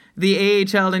leading the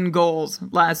AHL in goals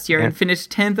last year and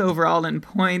finished 10th overall in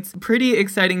points. Pretty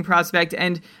exciting prospect.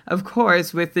 And of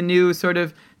course, with the new sort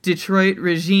of Detroit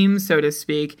regime, so to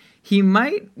speak, he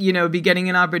might, be getting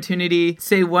an opportunity,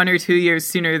 say 1 or 2 years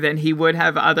sooner than he would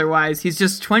have otherwise. He's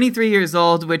just 23 years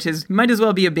old, which might as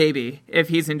well be a baby if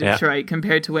he's in Detroit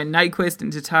compared to when Nyquist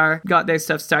and Tatar got their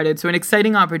stuff started. So an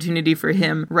exciting opportunity for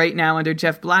him right now under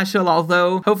Jeff Blashill,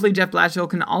 although hopefully Jeff Blashill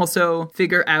can also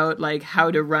figure out how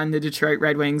to run the Detroit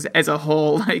Red Wings as a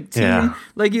whole team. Yeah.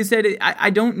 Like you said, I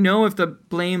don't know if the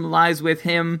blame lies with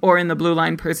him or in the blue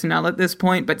line personnel at this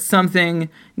point, but something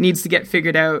needs to get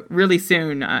figured out really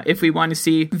soon if we want to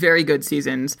see very good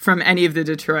seasons from any of the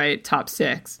Detroit top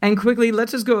 6. And quickly,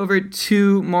 let's just go over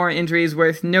 2 more injuries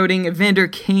worth noting. Evander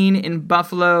Kane in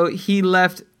Buffalo, he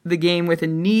left the game with a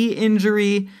knee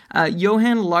injury.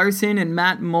 Johan Larsson and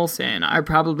Matt Moulson are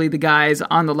probably the guys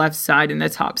on the left side in the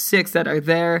top 6 that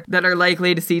are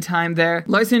likely to see time there.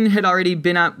 Larsson had already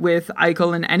been up with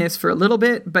Eichel and Ennis for a little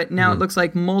bit, but now it looks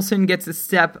like Moulson gets a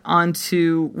step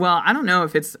onto, I don't know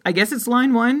if I guess it's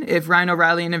line 1 if Ryan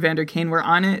O'Reilly and Evander Kane were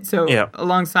on it. So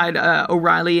alongside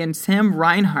O'Reilly and Sam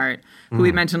Reinhart, who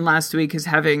we mentioned last week is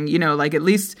having, at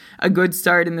least a good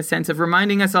start in the sense of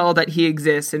reminding us all that he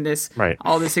exists in this,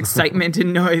 all this excitement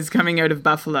and noise coming out of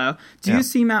Buffalo. Do you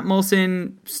see Matt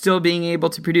Moulson still being able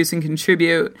to produce and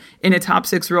contribute in a top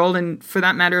 6 role? And for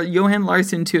that matter, Johan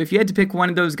Larsson too. If you had to pick one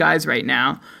of those guys right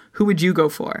now, who would you go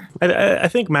for? I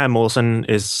think Matt Moulson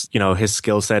is, his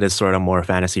skill set is sort of more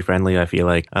fantasy friendly. I feel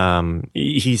like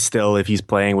he's still, if he's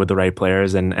playing with the right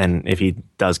players and if he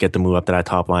does get to move up to that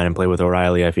top line and play with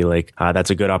O'Reilly, I feel like that's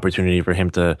a good opportunity for him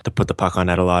to put the puck on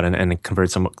net a lot and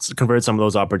convert some of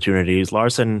those opportunities.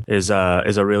 Larsson is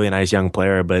a really nice young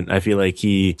player, but I feel like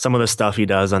some of the stuff he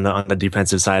does on the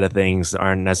defensive side of things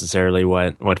aren't necessarily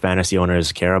what fantasy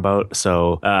owners care about.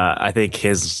 So I think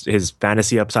his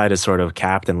fantasy upside is sort of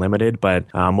capped and limited, but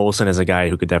Moulson is a guy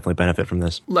who could definitely benefit from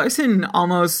this. Larsson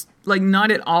almost not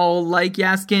at all like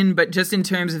Jaskin, but just in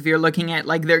terms of you're looking at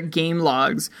their game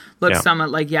logs, looks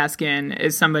somewhat like Jaskin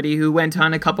is somebody who went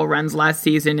on a couple runs last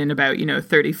season in about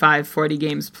 35, 40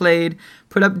 games played,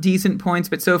 put up decent points,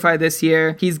 but so far this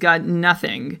year he's got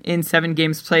nothing in 7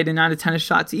 games played and not a ton of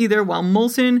shots either, while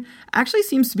Moulson actually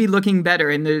seems to be looking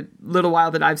better in the little while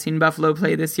that I've seen Buffalo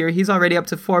play this year. He's already up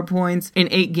to 4 points in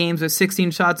 8 games with 16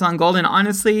 shots on goal, and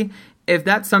honestly, if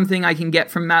that's something I can get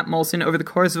from Matt Moulson over the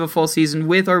course of a full season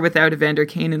with or without Evander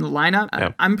Kane in the lineup,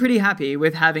 I'm pretty happy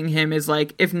with having him as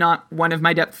if not one of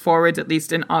my depth forwards, at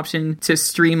least an option to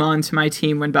stream onto my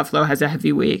team when Buffalo has a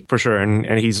heavy week. For sure,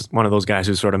 and he's one of those guys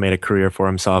who sort of made a career for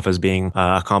himself as being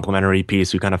a complementary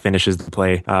piece who kind of finishes the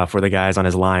play for the guys on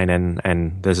his line,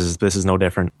 and this is no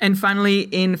different. And finally,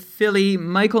 in Philly,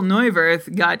 Michael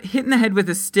Neuwirth got hit in the head with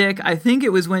a stick. I think it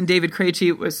was when David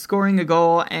Krejci was scoring a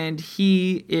goal, and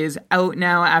he is out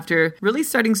now after really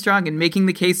starting strong and making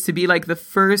the case to be the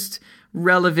first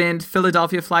relevant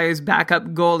Philadelphia Flyers backup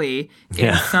goalie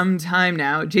in some time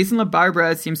now. Jason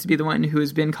LaBarbera seems to be the one who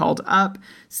has been called up.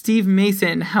 Steve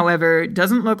Mason, however,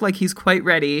 doesn't look like he's quite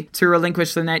ready to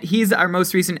relinquish the net. He's our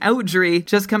most recent injury,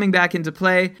 just coming back into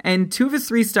play, and 2 of his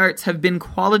 3 starts have been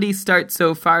quality starts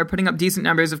so far, putting up decent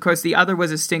numbers. Of course, the other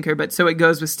was a stinker, but so it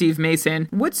goes with Steve Mason.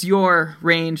 What's your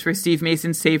range for Steve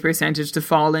Mason's save percentage to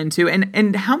fall into,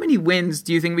 and how many wins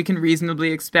do you think we can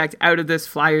reasonably expect out of this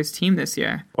Flyers team this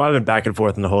year? Well, I've been back and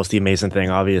forth on the whole Steve Mason thing.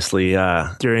 Obviously,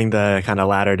 during the kind of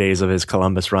latter days of his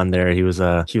Columbus run there, he was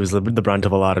the brunt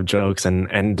of a lot of jokes,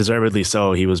 and deservedly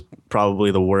so. He was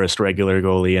probably the worst regular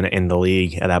goalie in the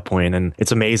league at that point, and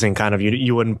it's amazing. Kind of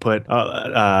you wouldn't put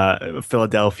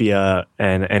Philadelphia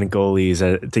and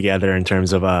goalies together in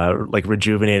terms of like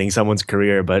rejuvenating someone's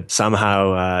career, but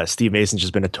somehow Steve Mason's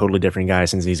just been a totally different guy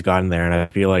since he's gotten there, and I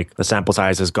feel like the sample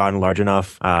size has gotten large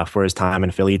enough for his time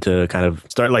in Philly to kind of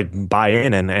start like buy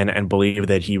in and believe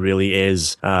that he really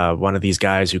is one of these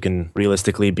guys who can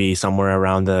realistically be somewhere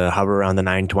around hover around the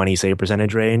 920 save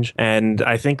percentage range. And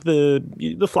I think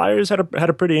the Flyers had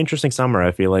a pretty interesting summer.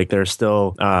 I feel like they're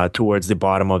still towards the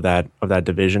bottom of that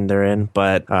division they're in,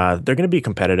 but they're going to be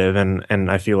competitive,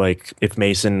 and I feel like if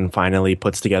Mason finally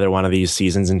puts together one of these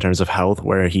seasons in terms of health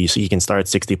where he can start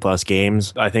 60 plus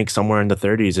games, I think somewhere in the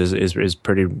 30s is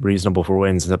pretty reasonable for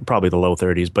wins, probably the low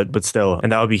 30s, but still,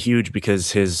 and that would be huge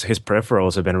because his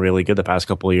peripherals have been really good the past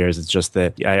couple of years. It's just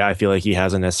that I feel like he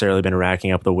hasn't necessarily been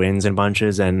racking up the wins in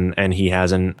bunches, and he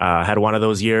hasn't had one of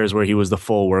those years where he was the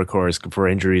full workhorse for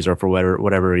injuries or for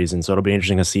whatever reason. So it'll be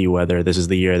interesting to see whether this is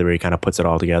the year where he kind of puts it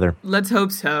all together. Let's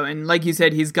hope so. And like you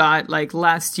said, he's got like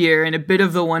last year and a bit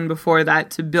of the one before that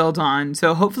to build on.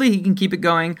 So hopefully he can keep it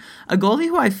going. A goalie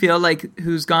who I feel like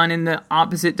who's gone in the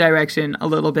opposite direction a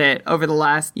little bit over the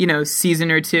last,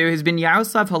 season or two has been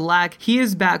Yaroslav Halak. He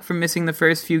is back from missing the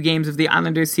first few games of the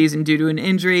Islanders season due to an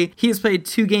injury. He has played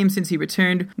 2 games since he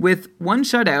returned with 1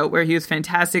 shutout where he was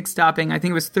fantastic, stopping, I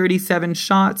think it was 37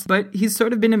 shots, but he's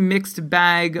sort of been a mixed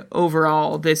bag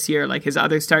overall this year. Like his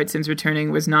other start since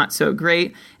returning was not so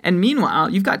great. And meanwhile,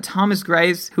 you've got Thomas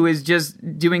Greiss, who is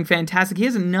just doing fantastic. He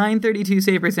has a .932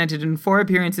 save percentage in 4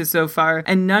 appearances so far,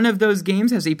 and none of those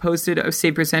games has he posted a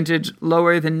save percentage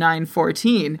lower than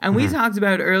 .914. And we talked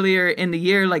about earlier in the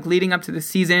year, like leading up to the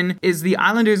season, is the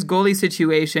Islanders goalie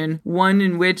situation one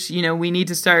in which, we need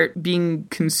to start being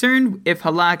concerned if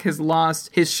Halak has lost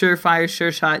his surefire,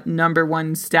 sure shot number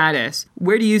 1 status.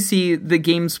 Where do you see the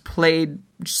games played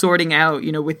sorting out,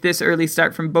 with this early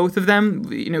start from both of them?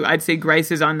 I'd say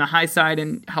Greiss is on the high side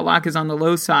and Halak is on the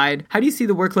low side. How do you see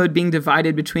the workload being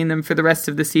divided between them for the rest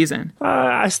of the season?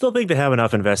 I still think they have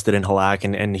enough invested in Halak,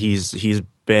 and he's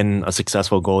been a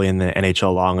successful goalie in the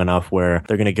NHL long enough where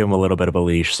they're going to give him a little bit of a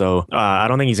leash. So I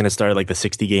don't think he's going to start like the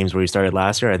 60 games where he started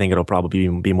last year. I think it'll probably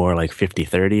be more like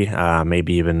 50-30,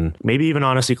 maybe even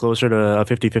honestly closer to a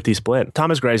 50-50 split.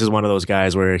 Thomas Greiss is one of those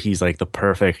guys where he's like the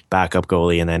perfect backup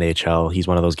goalie in the NHL. He's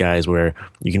one of those guys where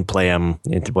you can play him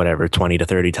into whatever 20 to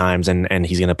 30 times and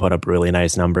he's going to put up really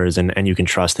nice numbers and you can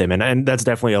trust him. And that's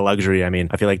definitely a luxury. I mean,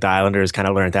 I feel like the Islanders kind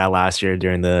of learned that last year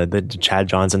during the Chad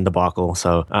Johnson debacle.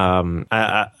 So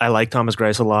I like Thomas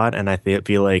Greiss a lot, and I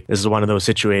feel like this is one of those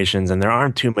situations, and there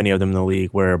aren't too many of them in the league,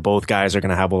 where both guys are going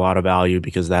to have a lot of value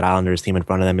because that Islanders team in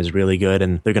front of them is really good,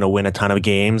 and they're going to win a ton of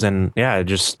games. And yeah,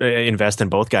 just invest in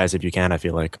both guys if you can, I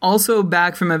feel like. Also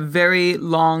back from a very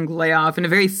long layoff and a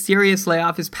very serious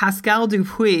layoff is Pascal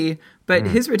Dupuis, but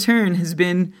his return has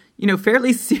been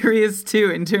fairly serious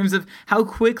too in terms of how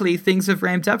quickly things have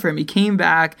ramped up for him. He came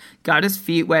back, got his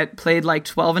feet wet, played like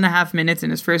 12 and a half minutes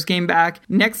in his first game back.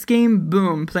 Next game,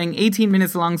 boom, playing 18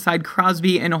 minutes alongside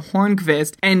Crosby and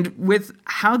Hornqvist. And with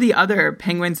how the other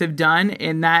Penguins have done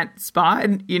in that spot,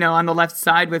 on the left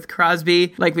side with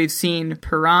Crosby, like we've seen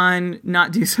Perron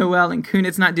not do so well and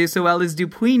Kunitz not do so well, is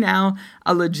Dupuis now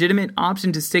a legitimate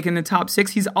option to stick in the top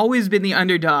 6? He's always been the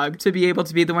underdog to be able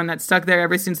to be the one that stuck there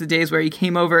ever since the days where he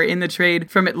came over in the trade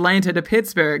from Atlanta to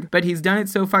Pittsburgh, but he's done it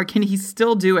so far. Can he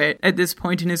still do it at this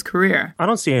point in his career? I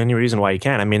don't see any reason why he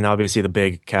can't. I mean, obviously the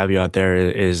big caveat there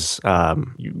is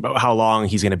how long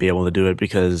he's going to be able to do it,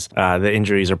 because the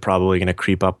injuries are probably going to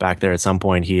creep up back there at some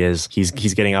point. He's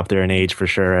getting up there in age for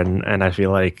sure, and I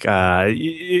feel like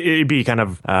it'd be kind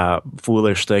of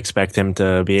foolish to expect him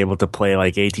to be able to play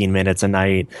like 18 minutes a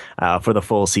night for the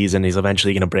full season. He's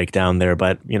eventually going to break down there,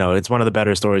 but it's one of the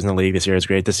better stories in the league this year. It's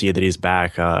great to see that he's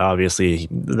back. obviously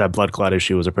that blood clot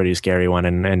issue was a pretty scary one,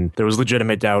 and there was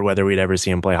legitimate doubt whether we'd ever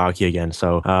see him play hockey again.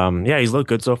 So yeah, he's looked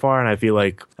good so far, and I feel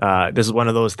like this is one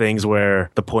of those things where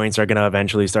the points are going to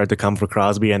eventually start to come for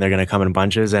Crosby, and they're going to come in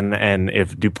bunches. And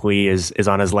if Dupuis is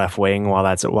on his left wing while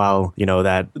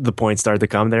that the points start to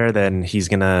come there, then he's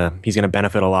gonna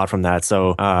benefit a lot from that.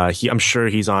 So I'm sure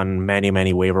he's on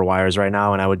many waiver wires right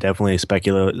now, and I would definitely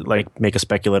make a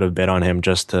speculative bid on him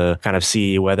just to kind of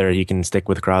see whether he can stick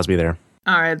with Crosby there.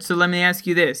 All right, so let me ask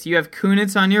you this. You have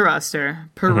Kunitz on your roster.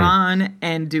 Perron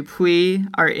and Dupuis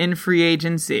are in free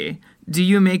agency. Do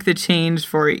you make the change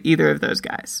for either of those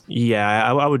guys?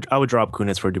 Yeah, I would drop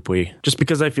Kunitz for Dupuis, just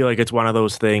because I feel like it's one of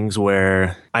those things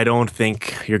where I don't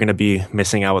think you're going to be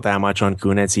missing out that much on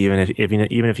Kunitz,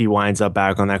 even if he winds up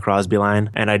back on that Crosby line,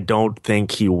 and I don't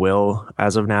think he will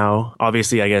as of now.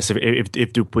 Obviously, I guess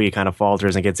if Dupuis kind of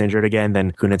falters and gets injured again,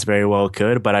 then Kunitz very well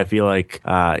could, but I feel like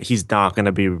he's not going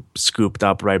to be scooped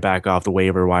up right back off the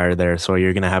waiver wire there, so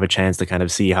you're going to have a chance to kind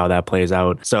of see how that plays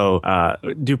out. So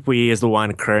Dupuis is the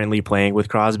one currently playing with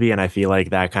Crosby, and I feel like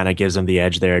that kind of gives him the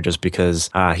edge there, just because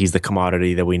he's the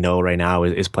commodity that we know right now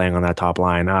is playing on that top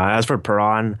line. As for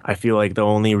Perron, I feel like the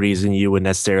only reason you would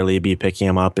necessarily be picking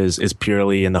him up is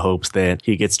purely in the hopes that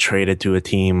he gets traded to a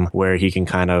team where he can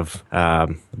kind of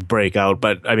break out.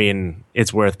 But I mean,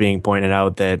 it's worth being pointed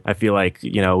out that I feel like,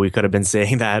 we could have been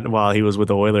saying that while he was with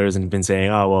the Oilers and been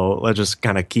saying, oh, well, let's just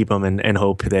kind of keep him and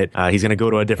hope that he's going to go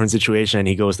to a different situation.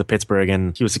 He goes to Pittsburgh,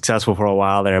 and he was successful for a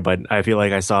while there, but I feel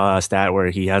like I saw a stat where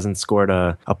he hasn't scored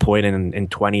a point in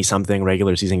 20-something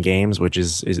regular season games, which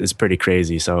is pretty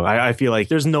crazy. So I feel like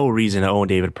there's no reason to own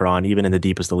David Perron, even in the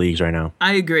deepest of leagues right now.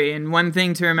 I agree. And one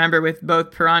thing to remember with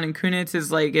both Perron and Kunitz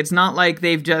is, like, it's not like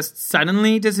they've just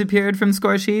suddenly disappeared from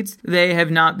score sheets. They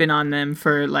have not been on them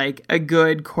for like a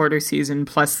good quarter season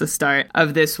plus the start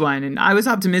of this one. And I was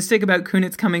optimistic about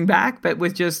Kunitz coming back, but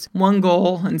with just 1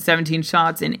 goal and 17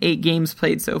 shots in 8 games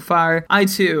played so far,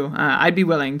 I'd be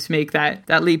willing to make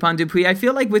that leap on Dupuis. I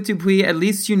feel like with Dupuis, at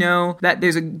least you know that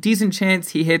there's a decent chance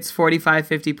he hits 45,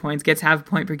 50 points, gets half a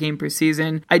point per game per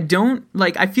season. I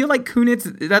feel like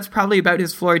Kunitz, that's probably about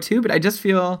his floor too, but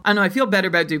I feel better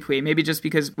about Dupuis, maybe just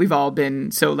because we've all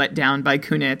been so let down by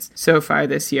Kunitz so far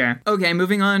this year. Okay,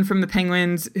 moving on from the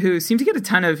Penguins, who seem to get a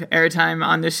ton of airtime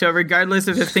on this show, regardless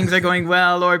of if things are going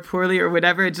well or poorly or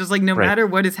whatever. It's just like no matter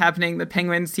what is happening, the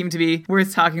Penguins seem to be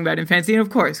worth talking about in fantasy. And of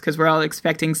course, because we're all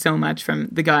expecting so much from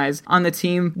the guys on the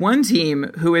team. One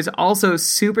team who is also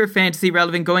super fantasy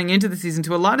relevant going into the season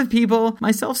to a lot of people,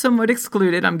 myself somewhat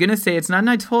excluded. I'm going to say it's not an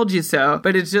I told you so,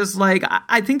 but it's just like,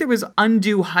 I think there was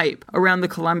undue hype around the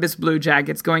Columbus Blue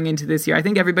Jackets going into this year. I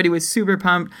think everybody was super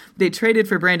pumped. They traded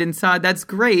for Brandon Saad. That's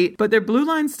great, but their blue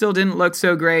line still didn't look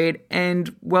so great.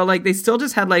 And well, like they still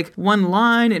just had like 1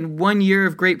 line and 1 year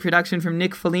of great production from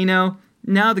Nick Foligno.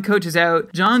 Now the coach is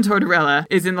out. John Tortorella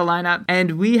is in the lineup,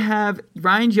 and we have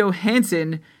Ryan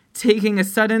Johansson taking a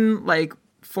sudden, like,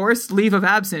 forced leave of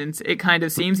absence, it kind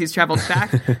of seems. He's traveled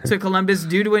back to Columbus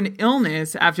due to an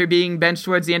illness after being benched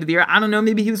towards the end of the year. I don't know,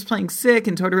 maybe he was playing sick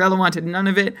and Tortorella wanted none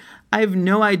of it. I have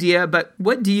no idea, but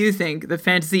what do you think the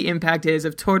fantasy impact is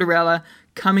of Tortorella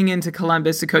coming into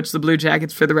Columbus to coach the Blue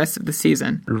Jackets for the rest of the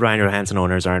season? Ryan Johansson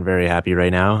owners aren't very happy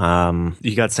right now.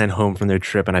 He got sent home from their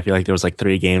trip, and I feel like there was like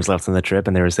 3 games left on the trip,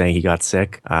 and they were saying he got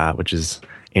sick, which is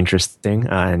interesting.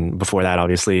 And before that,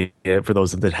 obviously, for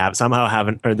those that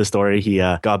haven't heard the story, he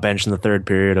got benched in the 3rd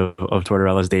period of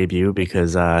Tortorella's debut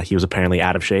because he was apparently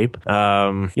out of shape.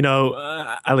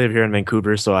 I live here in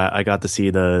Vancouver, so I got to see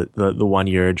the 1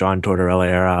 year John Tortorella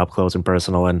era up close and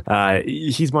personal. And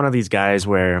he's one of these guys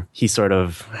where he sort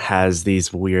of has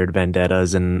these weird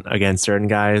vendettas against certain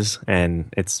guys, and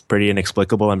it's pretty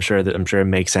inexplicable. I'm sure it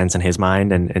makes sense in his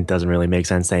mind, and it doesn't really make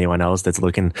sense to anyone else that's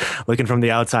looking from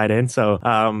the outside in. So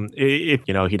if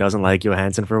he doesn't like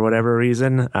Johansson for whatever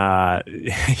reason,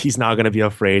 he's not going to be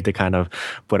afraid to kind of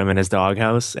put him in his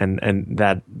doghouse, and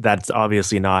that's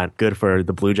obviously not good for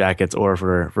the Blue Jackets or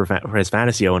for his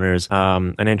fantasy owners.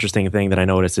 An interesting thing that I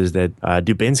noticed is that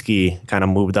Dubinsky kind of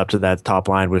moved up to that top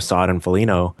line with Saad and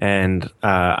Foligno, and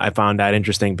I found that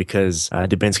interesting because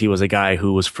Dubinsky was a guy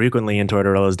who was frequently in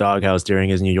Tortorella's doghouse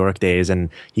during his New York days, and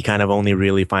he kind of only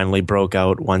really finally broke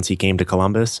out once he came to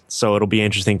Columbus. So it'll be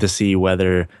interesting to see whether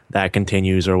whether that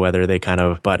continues or whether they kind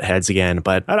of butt heads again.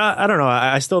 But I don't know.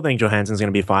 I still think Johansson's going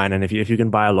to be fine, and if you can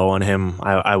buy low on him,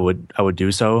 I would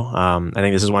do so. I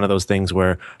think this is one of those things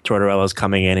where Tortorella's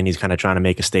coming in and he's kind of trying to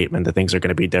make a statement that things are going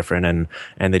to be different,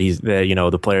 and that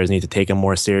the players need to take him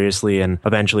more seriously. And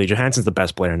eventually, Johansson's the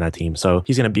best player in that team, so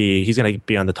he's going to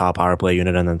be on the top power play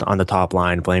unit and on the top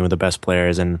line playing with the best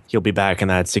players, and he'll be back in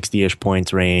that 60-ish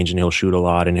points range, and he'll shoot a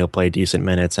lot and he'll play decent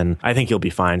minutes, and I think he'll be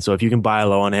fine. So if you can buy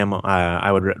low on him,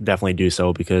 I would definitely do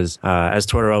so, because as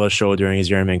Tortorella showed during his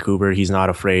year in Vancouver, he's not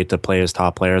afraid to play his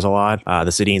top players a lot.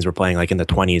 The Sedins were playing like in the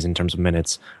 20s in terms of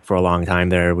minutes for a long time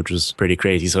there, which was pretty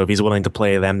crazy. So if he's willing to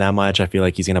play them that much, I feel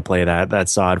like he's going to play that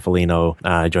Saad, Foligno,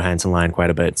 Johansson line quite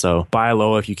a bit. So buy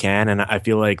low if you can, and I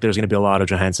feel like there's going to be a lot of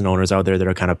Johansson owners out there that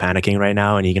are kind of panicking right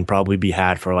now, and he can probably be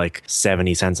had for like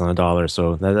 70 cents on the dollar.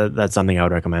 So that's something I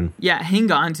would recommend. Yeah,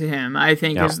 hang on to him, I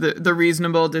think, is the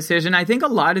reasonable decision. I think a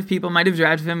lot of people might have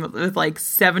drafted him with like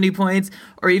 70 points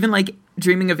or even like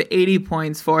dreaming of 80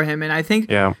 points for him. And I think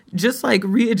just like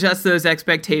readjust those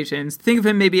expectations. Think of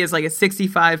him maybe as like a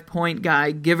 65 point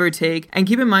guy, give or take. And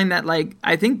keep in mind that like,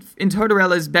 I think in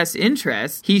Tortorella's best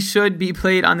interest, he should be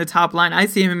played on the top line. I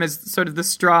see him as sort of the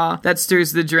straw that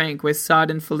stirs the drink with Saad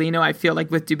and Foligno. I feel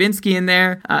like with Dubinsky in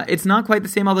there, it's not quite the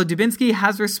same, although Dubinsky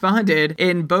has responded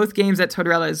in both games that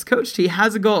Tortorella has coached. He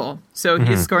has a goal. So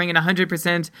he is scoring in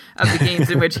 100% of the games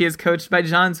in which he is coached by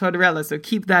John Tortorella. So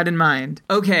keep that in mind.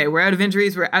 Okay, we're out of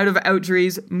injuries, we're out of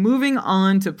outjuries. Moving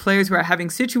on to players who are having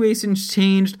situations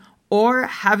changed or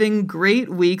having great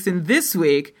weeks. And this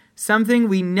week, something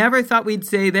we never thought we'd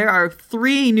say, there are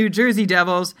 3 New Jersey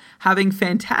Devils having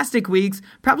fantastic weeks,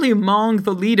 probably among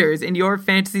the leaders in your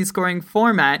fantasy scoring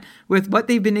format with what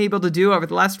they've been able to do over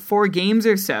the last 4 games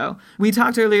or so. We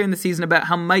talked earlier in the season about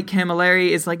how Mike Camilleri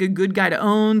is like a good guy to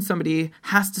own. Somebody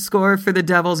has to score for the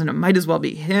Devils, and it might as well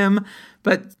be him.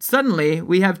 But suddenly,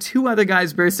 we have 2 other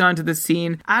guys burst onto the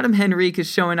scene. Adam Henrique is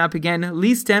showing up again.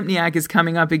 Lee Stempniak is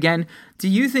coming up again. Do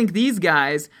you think these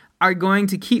guys are going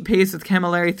to keep pace with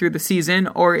Camilleri through the season,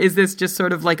 or is this just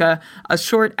sort of like a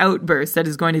short outburst that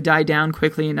is going to die down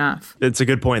quickly enough? It's a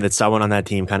good point that someone on that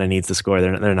team kind of needs to score.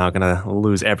 They're not going to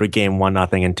lose every game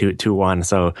 1-0 and 2-1.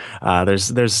 So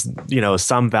there's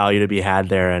some value to be had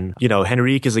there. And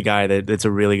Henrique is a guy that's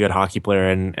a really good hockey player,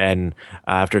 and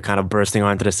after kind of bursting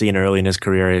onto the scene early in his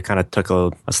career, it kind of took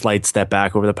a slight step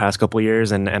back over the past couple of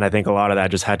years, and I think a lot of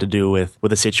that just had to do with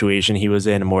the situation he was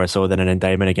in more so than an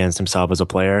indictment against himself as a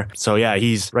player. So yeah,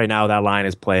 he's right now, that line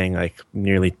is playing like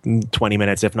nearly 20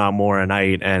 minutes, if not more, a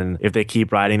night. And if they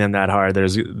keep riding them that hard,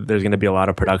 there's going to be a lot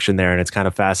of production there. And it's kind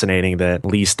of fascinating that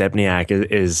Lee Stempniak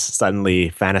is suddenly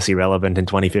fantasy relevant in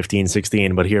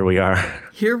 2015-16, but here we are.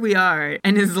 Here we are.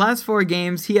 In his last 4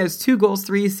 games, he has 2 goals,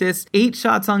 3 assists, 8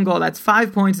 shots on goal. That's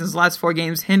 5 points in his last 4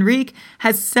 games. Henrique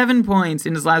has 7 points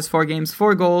in his last 4 games,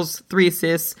 4 goals, 3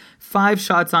 assists, 5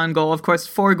 shots on goal. Of course,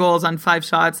 4 goals on 5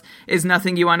 shots is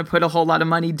nothing you want to put a whole lot of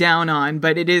money down on,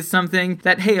 but it is something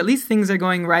that, hey, at least things are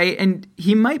going right, and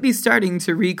he might be starting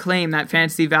to reclaim that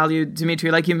fantasy value.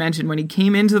 Dimitri, like you mentioned, when he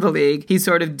came into the league, he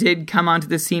sort of did come onto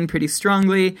the scene pretty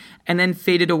strongly and then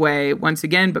faded away once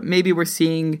again, but maybe we're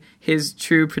seeing his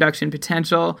true production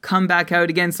potential come back out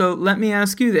again. So let me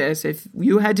ask you this. If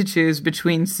you had to choose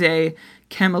between, say,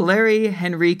 Camilleri,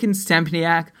 Henrique, and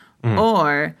Stempniak,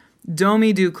 or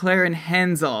Domi, Duclair, and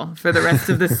Hensel for the rest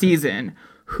of the season,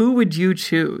 who would you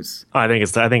choose? I think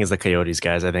it's the Coyotes,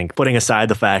 guys. I think, putting aside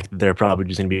the fact that they're probably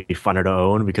just going to be funner to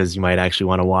own because you might actually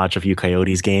want to watch a few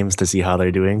Coyotes games to see how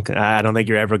they're doing. I don't think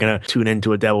you're ever going to tune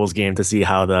into a Devils game to see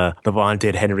how the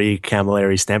vaunted Henrique,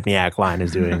 Camilleri, Stempniak line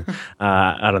is doing.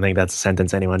 I don't think that's a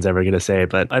sentence anyone's ever going to say,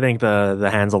 but I think the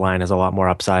Hansel line has a lot more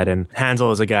upside, and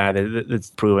Hansel is a guy that's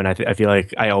proven. I feel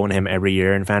like I own him every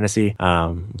year in fantasy.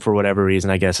 For whatever reason,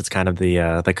 I guess it's kind of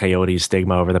the Coyotes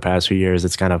stigma over the past few years.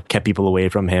 It's kind of kept people away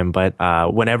from him, but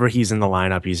whenever he's in the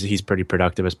lineup, he's pretty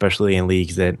productive, especially in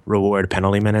leagues that reward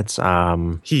penalty minutes.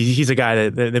 He's a guy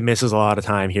that misses a lot of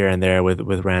time here and there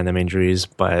with random injuries,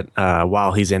 but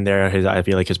while he's in there, I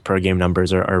feel like his per game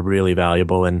numbers are really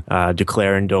valuable. And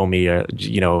Duclair and Domi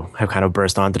have kind of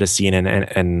burst onto the scene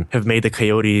and have made the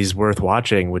Coyotes worth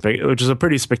watching, which is a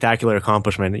pretty spectacular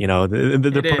accomplishment.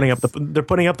 They're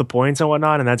putting up the points and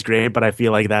whatnot, and that's great. But I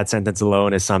feel like that sentence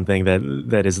alone is something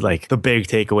that is like the big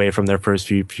takeaway from their first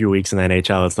first few weeks in the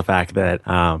NHL. It's the fact that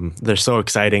they're so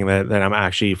exciting that I'm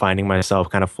actually finding myself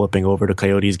kind of flipping over to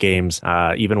Coyotes games,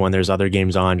 even when there's other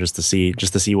games on, just to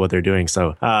see what they're doing.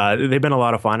 So they've been a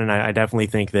lot of fun, and I definitely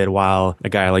think that while a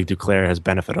guy like Duclair has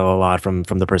benefited a lot from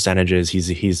the percentages,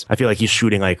 I feel like he's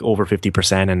shooting like over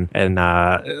 50%,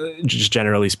 and just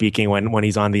generally speaking, when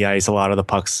he's on the ice, a lot of the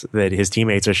pucks that his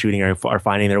teammates are shooting are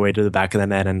finding their way to the back of the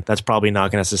net, and that's probably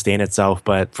not going to sustain itself.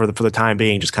 But for the time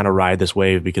being, just kind of ride this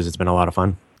wave because it's been a lot of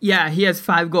fun. Yeah, he has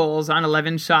 5 goals on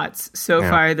 11 shots so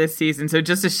far this season. So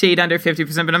just a shade under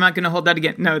 50%, but I'm not going to hold that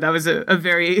again. No, that was a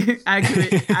very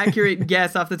accurate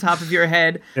guess off the top of your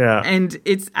head. Yeah. And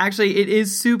it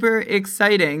is super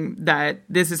exciting that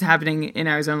this is happening in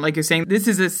Arizona. Like you're saying, this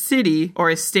is a city,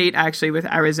 or a state actually, with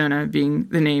Arizona being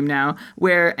the name now,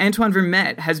 where Antoine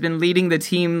Vermette has been leading the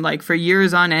team like for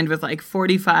years on end with like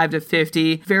 45 to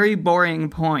 50 very boring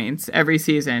points every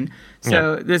season.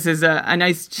 So this is a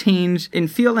nice change in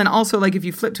feel. And also, like, if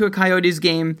you flip to a Coyotes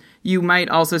game, you might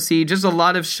also see just a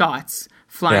lot of shots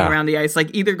flying around the ice, like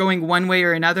either going one way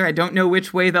or another. I don't know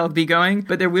which way they'll be going,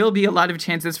 but there will be a lot of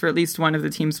chances for at least one of the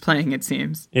teams playing, it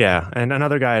seems. Yeah, and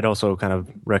another guy I'd also kind of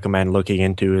recommend looking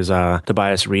into is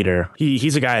Tobias Rieder.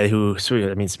 He's a guy who,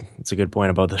 I mean, it's a good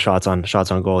point about the shots on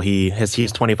goal.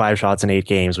 He's 25 shots in 8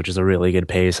 games, which is a really good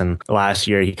pace. And last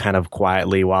year, he kind of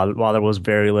quietly, while there was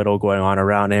very little going on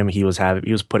around him, he was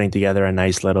putting together a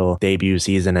nice little debut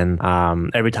season.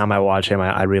 And every time I watch him,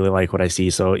 I really like what I see.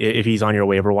 So if he's on your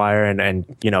waiver wire, and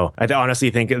you know, I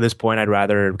honestly think at this point I'd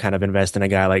rather kind of invest in a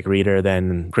guy like Rieder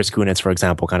than Chris Kunitz, for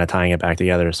example, kind of tying it back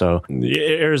together. So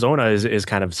Arizona is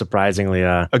kind of surprisingly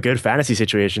a good fantasy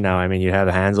situation now. I mean, you have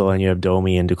Hansel and you have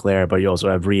Domi and Duclair, but you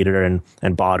also have Rieder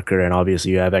and Bodker, and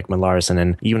obviously you have Ekman Larsson,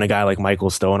 and even a guy like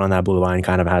Michael Stone on that blue line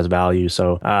kind of has value.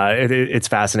 So it's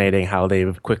fascinating how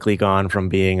they've quickly gone from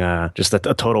being just a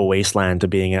total wasteland to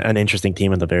being an interesting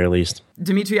team at the very least.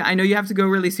 Dimitri, I know you have to go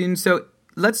really soon, so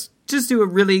let's just do a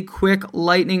really quick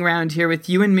lightning round here with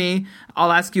you and me.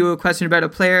 I'll ask you a question about a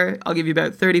player. I'll give you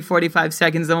about 30-45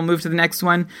 seconds, then we'll move to the next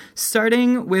one.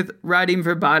 Starting with Radim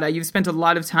Vrbata. You've spent a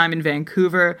lot of time in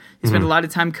Vancouver. You spent a lot of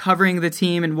time covering the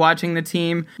team and watching the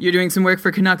team. You're doing some work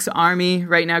for Canucks Army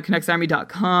right now,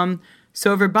 CanucksArmy.com.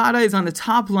 So Vrbata is on the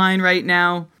top line right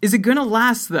now. Is it going to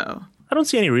last, though? I don't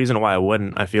see any reason why I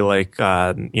wouldn't. I feel like, he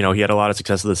had a lot of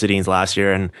success with the Sedins last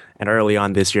year, and early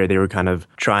on this year, they were kind of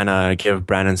trying to give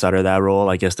Brandon Sutter that role,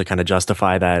 I guess, to kind of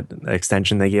justify that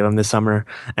extension they gave him this summer.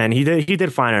 And he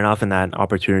did fine enough in that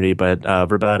opportunity, but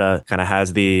Vrbata kind of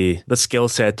has the skill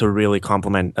set to really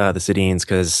complement the Sedins,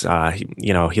 because,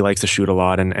 he likes to shoot a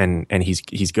lot, and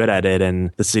he's good at it,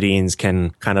 and the Sedins can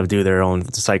kind of do their own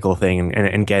cycle thing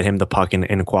and get him the puck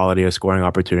in quality of scoring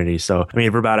opportunities. So, I mean,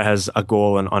 Vrbata has a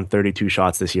goal on 32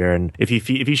 shots this year, and if he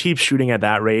keeps shooting at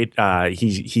that rate,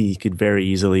 he could very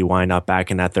easily wind up back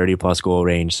in that 30-plus goal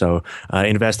range. So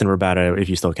invest in Vrbata if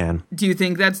you still can. Do you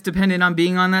think that's dependent on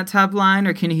being on that top line,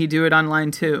 or can he do it on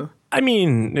line 2? I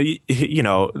mean,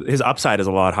 his upside is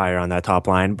a lot higher on that top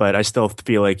line, but I still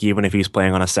feel like even if he's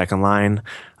playing on a second line,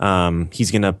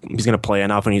 he's gonna play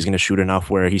enough and he's gonna shoot enough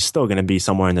where he's still gonna be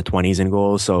somewhere in the 20s in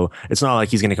goals. So it's not like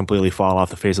he's gonna completely fall off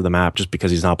the face of the map just because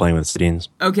he's not playing with the Sedins.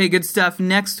 Okay, good stuff.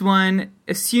 Next one.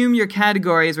 Assume your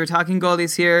categories, we're talking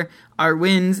goalies here, are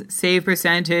wins, save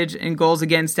percentage, and goals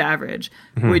against average.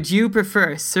 Would you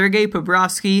prefer Sergei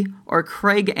Bobrovsky or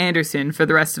Craig Anderson for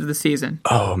the rest of the season?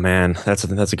 Oh man, that's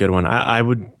a good one. I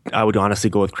would honestly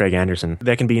go with Craig Anderson.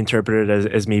 That can be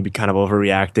interpreted as me kind of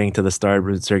overreacting to the start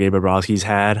Sergei Bobrovsky's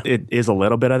had. It is a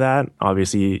little bit of that.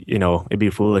 Obviously, it'd be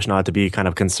foolish not to be kind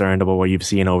of concerned about what you've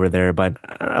seen over there. But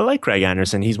I like Craig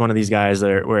Anderson. He's one of these guys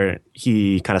where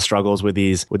he kind of struggles with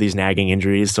these nagging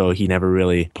injuries, so he never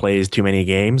really plays too many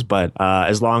games. But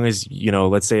as long as,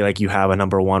 let's say like you have a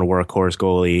number one workhorse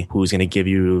goalie who's going to give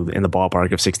you in the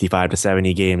ballpark of 65 to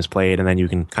 70 games played, and then you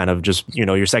can kind of just,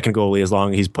 your second goalie, as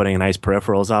long as he's putting nice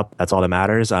peripherals up, that's all that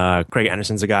matters. Craig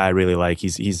Anderson's a guy I really like.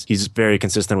 He's very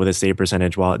consistent with his save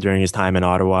percentage during his time in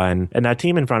Ottawa, and that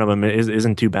team in front of him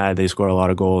isn't too bad. They score a lot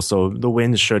of goals, so the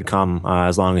wins should come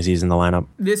as long as he's in the lineup.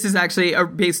 This is actually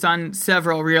based on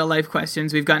several real life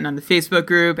questions we've gotten on the Facebook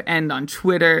group and on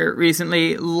Twitter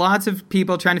recently. Lots of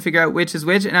people trying to figure out which is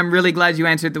which, and I'm really glad you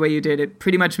answered the way you did. It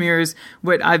pretty much mirrors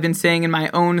what I've been saying in my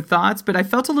own thoughts, but I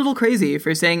felt a little crazy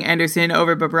for saying Anderson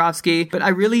over Bobrovsky, but I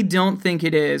really don't think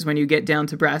it is when you get down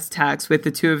to brass tacks with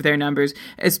the two of their numbers,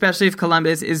 especially if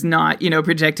Columbus is not,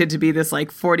 projected to be this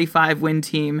like 45 win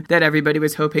team that everybody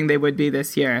was hoping they would be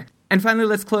this year. And finally,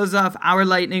 let's close off our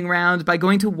lightning round by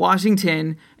going to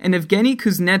Washington, and Evgeny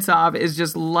Kuznetsov is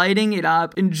just lighting it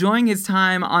up, enjoying his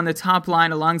time on the top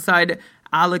line alongside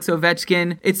Alex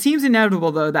Ovechkin. It seems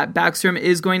inevitable, though, that Backstrom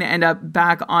is going to end up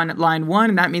back on line 1,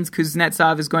 and that means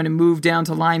Kuznetsov is going to move down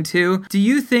to line 2. Do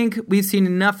you think we've seen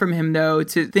enough from him, though,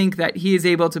 to think that he is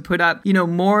able to put up,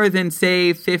 more than,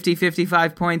 say, 50,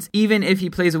 55 points, even if he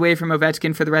plays away from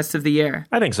Ovechkin for the rest of the year?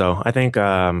 I think so. I think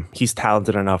he's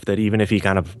talented enough that even if he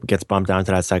kind of gets bumped down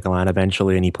to that second line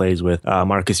eventually and he plays with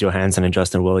Marcus Johansson and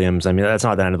Justin Williams, I mean, that's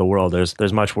not the end of the world.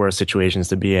 There's much worse situations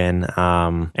to be in.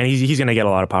 And he's going to get a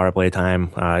lot of power play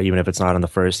time, even if it's not on the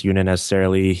first unit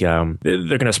necessarily. They're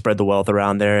going to spread the wealth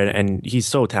around there, and he's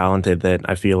so talented that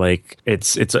I feel like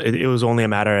it was only a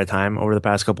matter of time over the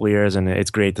past couple of years, and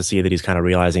it's great to see that he's kind of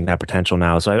realizing that potential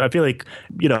now. So I feel like,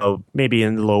 maybe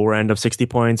in the lower end of 60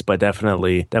 points, but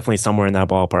definitely somewhere in that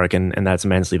ballpark, and that's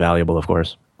immensely valuable, of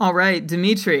course. All right,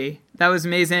 Dimitri, that was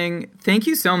amazing. Thank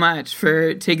you so much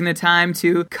for taking the time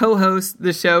to co-host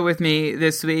the show with me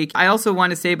this week. I also want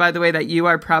to say, by the way, that you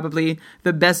are probably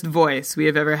the best voice we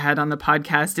have ever had on the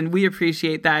podcast, and we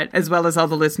appreciate that, as well as all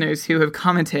the listeners who have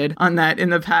commented on that in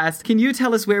the past. Can you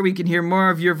tell us where we can hear more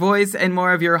of your voice and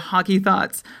more of your hockey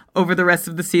thoughts over the rest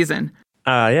of the season?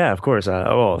 Yeah, of course.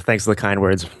 Well, thanks for the kind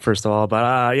words, first of all.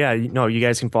 But you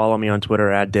guys can follow me on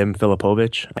Twitter at Dim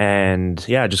Filipovic. And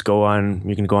yeah, you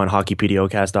can go on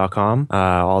hockeypdocast.com.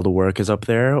 All the work is up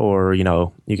there, or,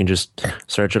 you can just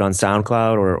search it on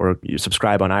SoundCloud or you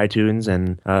subscribe on iTunes.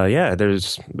 And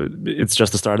it's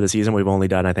just the start of the season. We've only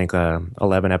done, I think,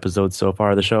 11 episodes so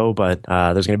far of the show, but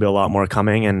there's going to be a lot more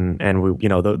coming. And we,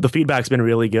 the feedback's been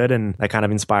really good, and that kind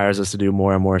of inspires us to do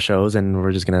more and more shows. And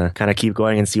we're just going to kind of keep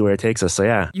going and see where it takes us. So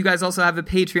yeah. You guys also have a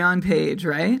Patreon page,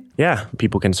 right? Yeah,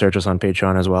 people can search us on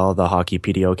Patreon as well, the Hockey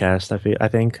PDOcast, I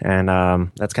think.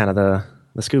 And that's kind of the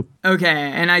scoop. Okay,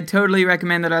 and I totally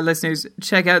recommend that our listeners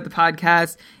check out the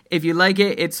podcast. If you like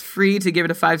it, it's free to give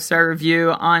it a 5-star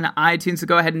review on iTunes, so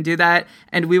go ahead and do that.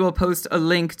 And we will post a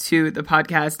link to the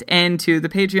podcast and to the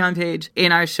Patreon page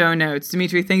in our show notes.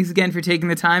 Dimitri, thanks again for taking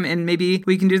the time, and maybe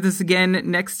we can do this again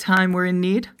next time we're in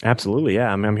need. Absolutely,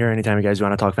 yeah. I'm here anytime you guys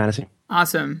want to talk fantasy.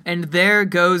 Awesome. And there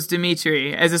goes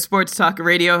Dimitri, as a sports talk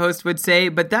radio host would say,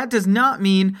 but that does not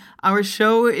mean our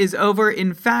show is over.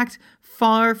 In fact,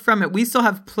 far from it. We still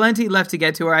have plenty left to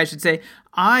get to, or I should say,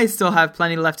 I still have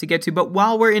plenty left to get to. But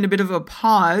while we're in a bit of a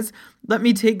pause, let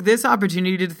me take this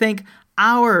opportunity to thank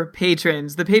our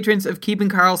patrons, the patrons of Keeping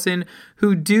Karlsson,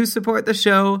 who do support the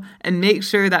show and make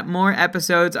sure that more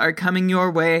episodes are coming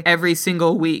your way every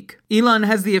single week. Elon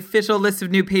has the official list of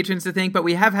new patrons to thank, but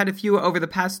we have had a few over the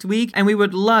past week, and we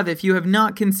would love if you have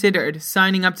not considered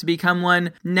signing up to become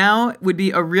one. Now would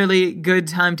be a really good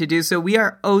time to do so. We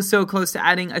are so close to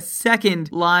adding a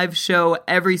second live show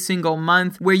every single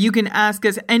month, where you can ask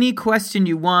us any question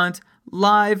you want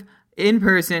live, in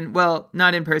person. Well,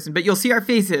 not in person, but you'll see our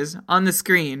faces on the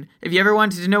screen. If you ever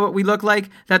wanted to know what we look like,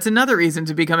 that's another reason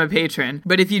to become a patron.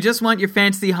 But if you just want your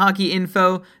fantasy hockey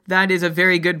info, that is a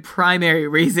very good primary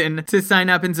reason to sign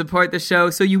up and support the show.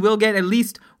 So you will get at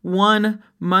least one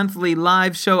monthly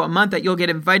live show a month that you'll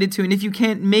get invited to. And if you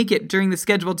can't make it during the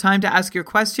scheduled time to ask your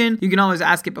question, you can always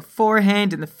ask it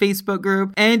beforehand in the Facebook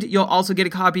group. And you'll also get a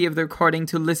copy of the recording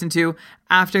to listen to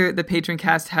after the patron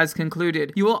cast has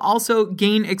concluded. You will also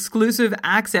gain exclusive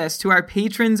access to our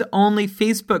patrons only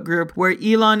Facebook group, where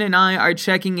Elon and I are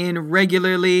checking in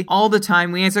regularly all the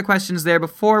time. We answer questions there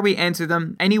before we answer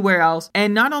them anywhere else.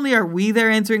 And not only are we there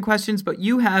answering questions, but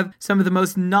you have some of the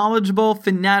most knowledgeable,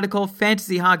 fanatical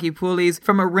fantasy hockey poolies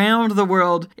from around the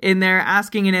world in there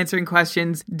asking and answering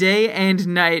questions day and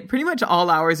night, pretty much all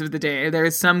hours of the day. There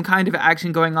is some kind of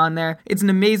action going on there. It's an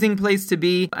amazing place to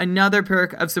be. Another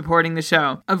perk of supporting the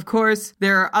show. Of course,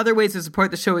 there are other ways to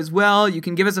support the show as well. You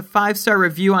can give us a 5-star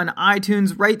review on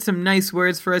iTunes, write some nice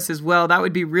words for us as well. That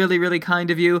would be really, really kind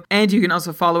of you. And you can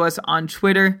also follow us on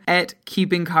Twitter at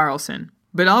Keeping Karlsson.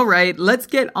 But all right, let's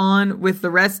get on with the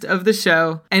rest of the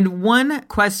show. And one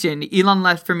question Elon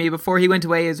left for me before he went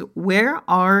away is, where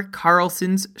are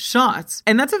Karlsson's shots?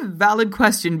 And that's a valid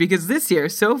question, because this year,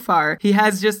 so far, he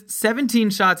has just 17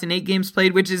 shots in 8 games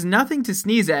played, which is nothing to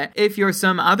sneeze at if you're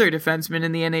some other defenseman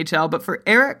in the NHL. But for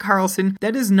Erik Karlsson,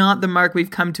 that is not the mark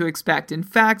we've come to expect. In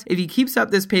fact, if he keeps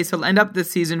up this pace, he'll end up this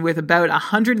season with about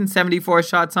 174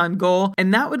 shots on goal,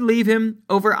 and that would leave him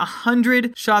over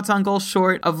 100 shots on goal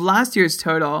short of last year's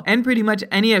total and pretty much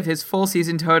any of his full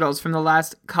season totals from the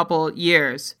last couple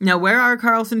years. Now, where are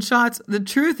Karlsson's shots? The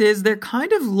truth is they're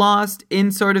kind of lost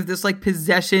in sort of this like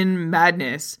possession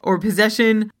madness or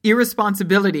possession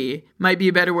irresponsibility might be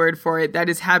a better word for it that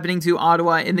is happening to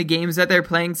Ottawa in the games that they're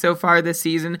playing so far this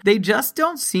season. They just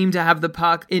don't seem to have the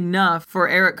puck enough for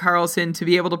Erik Karlsson to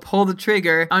be able to pull the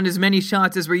trigger on as many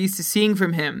shots as we're used to seeing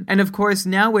from him. And of course,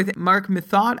 now with Marc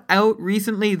Methot out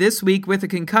recently this week with a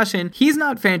concussion, he's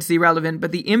not fantasy relevant,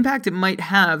 but the impact it might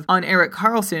have on Erik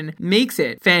Karlsson makes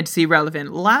it fantasy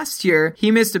relevant. Last year,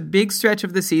 he missed a big stretch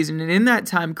of the season, and in that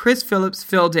time, Chris Phillips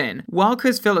filled in. While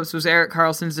Chris Phillips was Erik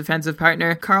Karlsson's defensive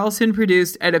partner, Karlsson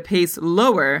produced at a pace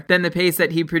lower than the pace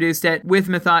that he produced at with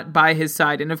Methot by his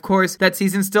side. And of course, that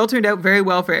season still turned out very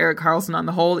well for Erik Karlsson on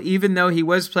the whole, even though he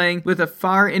was playing with a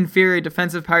far inferior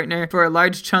defensive partner for a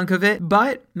large chunk of it.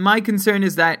 But my concern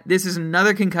is that this is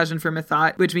another concussion for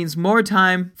Methot, which means more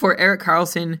time for Erik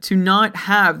Karlsson to not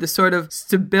have the sort of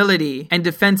stability and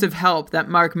defensive help that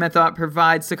Marc Methot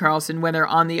provides to Karlsson when they're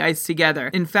on the ice together.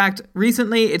 In fact,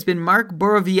 recently it's been Mark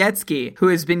Borowiecki who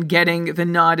has been getting the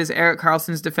nod as Erik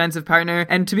Karlsson's defensive partner,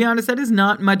 and to be honest, that is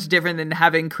not much different than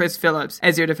having Chris Phillips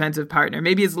as your defensive partner.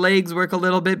 Maybe his legs work a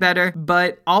little bit better,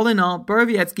 but all in all,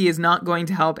 Borowiecki is not going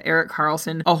to help Erik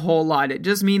Karlsson a whole lot. It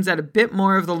just means that a bit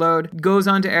more of the load goes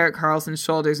onto Erik Karlsson's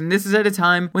shoulders, and this is at a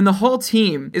time when the whole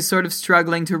team is sort of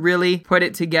struggling to really put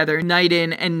it together night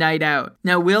in and night out.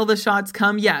 Now, will the shots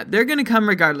come? Yeah, they're going to come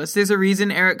regardless. There's a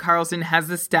reason Erik Karlsson has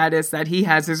the status that he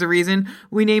has. There's a reason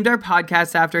we named our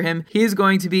podcast after him. He is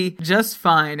going to be just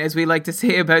fine, as we like to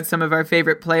say about some of our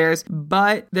favorite players,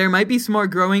 but there might be some more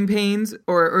growing pains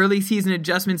or early season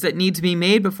adjustments that need to be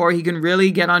made before he can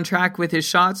really get on track with his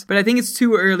shots. But I think it's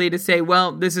too early to say,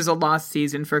 well, this is a lost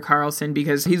season for Karlsson,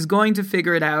 because he's going to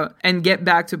figure it out and get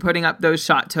back to putting up those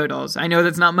shot totals. I know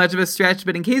that's not much of a stretch,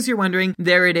 but in case you're wondering,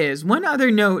 there it is. One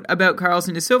other note about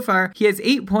Karlsson is so far, he has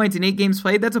 8 points in 8 games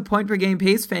played. That's a point per game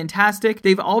pace. Fantastic.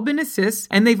 They've all been assists,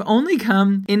 and they've only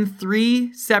come in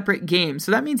 3 separate games.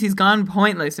 So that means he's gone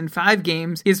pointless in 5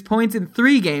 games. He has points in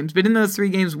 3 games, but in those 3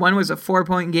 games, one was a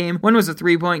 4-point game, one was a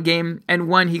 3-point game, and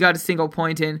one he got a single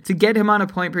point in to get him on a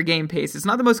point per game pace. It's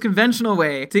not the most conventional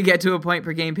way to get to a point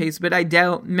per game pace, but I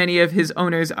doubt many of his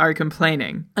owners are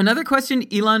complaining. Another question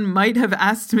Elon might have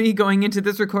asked me going into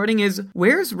this recording is,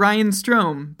 where's Ryan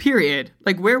Strome? Period.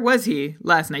 Like, where was he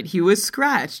last night? He was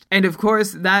scratched. And of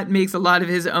course, that makes a lot of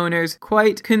his owners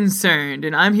quite concerned.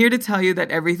 And I'm here to tell you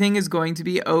that everything is going to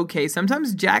be okay.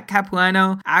 Sometimes Jack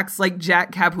Capuano acts like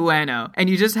Jack Capuano, and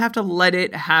you just have to let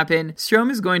it happen.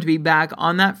 Strome is going to be back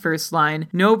on that first line.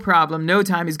 No problem, no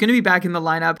time. He's going to be back in the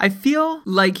lineup. I feel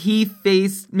like he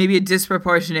faced maybe a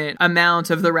disproportionate amount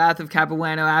of the wrath of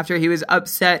Capuano after he was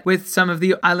upset with some of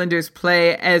the Islanders'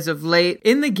 play as of late.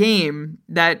 In the game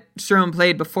that Strome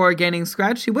played before getting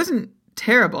scratched, he wasn't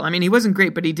terrible. I mean, he wasn't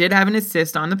great, but he did have an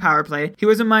assist on the power play. He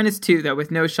was a -2, though, with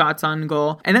no shots on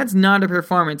goal. And that's not a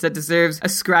performance that deserves a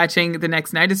scratching the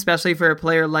next night, especially for a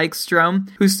player like Strome,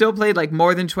 who still played like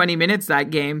more than 20 minutes that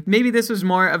game. Maybe this was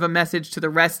more of a message to the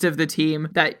rest of the team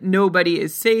that nobody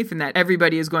is safe and that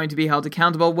everybody is going to be held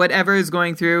accountable. Whatever is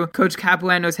going through Coach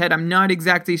Capuano's head, I'm not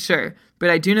exactly sure. But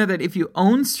I do know that if you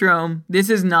own Strome, this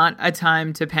is not a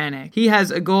time to panic. He has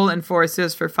a goal and 4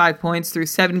 assists for 5 points through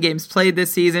 7 games played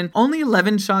this season. Only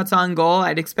 11 shots on goal.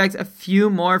 I'd expect a few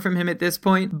more from him at this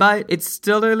point, but it's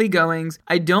still early goings.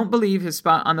 I don't believe his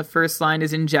spot on the first line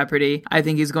is in jeopardy. I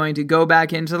think he's going to go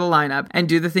back into the lineup and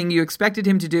do the thing you expected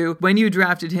him to do when you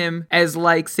drafted him as,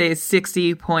 like, say, a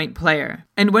 60-point player.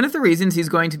 And one of the reasons he's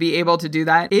going to be able to do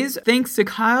that is thanks to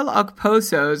Kyle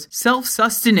Okposo's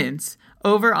self-sustenance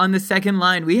over on the second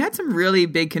line. We had some really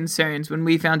big concerns when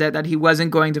we found out that he wasn't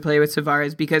going to play with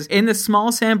Tavares, because in the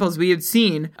small samples we had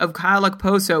seen of Kyle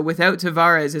Okposo without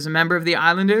Tavares as a member of the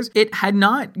Islanders, it had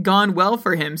not gone well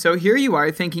for him. So here you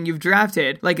are thinking you've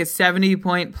drafted like a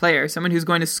 70-point player, someone who's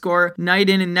going to score night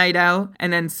in and night out,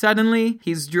 and then suddenly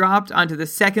he's dropped onto the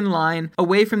second line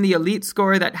away from the elite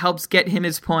scorer that helps get him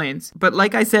his points. But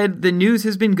like I said, the news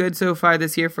has been good so far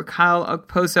this year for Kyle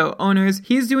Okposo owners.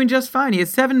 He's doing just fine. He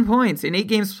has 7 points in 8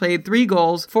 games played, 3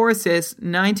 goals, 4 assists,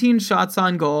 19 shots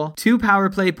on goal, 2 power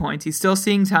play points. He's still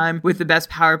seeing time with the best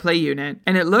power play unit,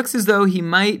 and it looks as though he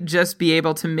might just be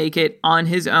able to make it on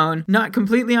his own. Not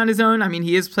completely on his own. I mean,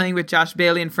 he is playing with Josh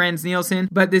Bailey and Franz Nielsen,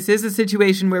 but this is a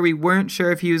situation where we weren't sure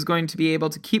if he was going to be able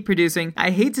to keep producing.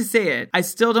 I hate to say it, I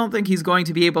still don't think he's going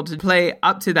to be able to play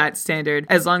up to that standard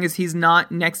as long as he's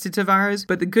not next to Tavares,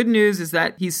 but the good news is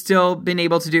that he's still been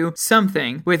able to do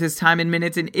something with his time and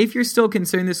minutes, and if you're still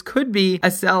concerned, this could be be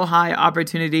a sell high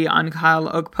opportunity on Kyle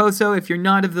Okposo if you're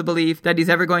not of the belief that he's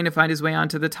ever going to find his way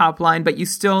onto the top line, but you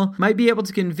still might be able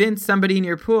to convince somebody in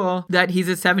your pool that he's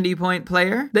a 70-point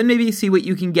player. Then maybe see what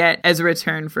you can get as a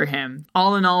return for him.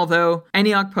 All in all, though,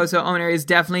 any Okposo owner is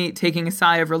definitely taking a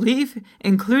sigh of relief,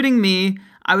 including me.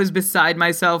 I was beside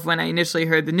myself when I initially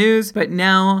heard the news, but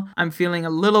now I'm feeling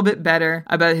a little bit better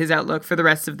about his outlook for the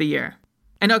rest of the year.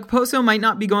 And Okposo might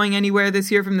not be going anywhere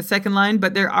this year from the second line,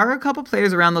 but there are a couple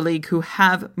players around the league who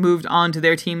have moved on to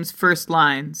their team's first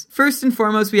lines. First and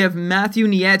foremost, we have Matthew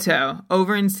Nieto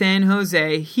over in San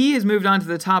Jose. He has moved on to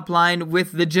the top line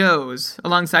with the Joes,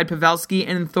 alongside Pavelski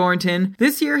and Thornton.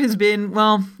 This year has been,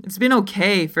 well, it's been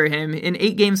okay for him. In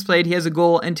 8 games played, he has a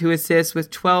goal and 2 assists with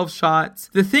 12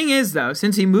 shots. The thing is, though,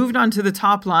 since he moved on to the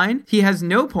top line, he has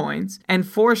no points and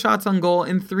 4 shots on goal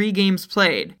in 3 games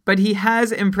played. But he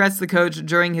has impressed the coach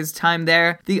during his time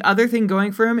there. The other thing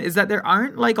going for him is that there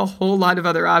aren't like a whole lot of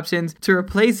other options to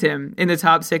replace him in the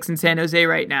top 6 in San Jose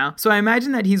right now. So I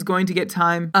imagine that he's going to get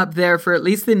time up there for at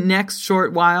least the next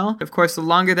short while. Of course, the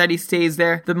longer that he stays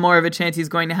there, the more of a chance he's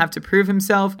going to have to prove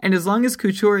himself. And as long as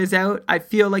Couture is out, I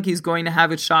feel like he's going to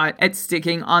have a shot at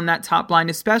sticking on that top line,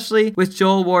 especially with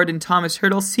Joel Ward and Thomas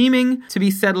Hertl seeming to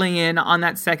be settling in on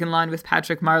that second line with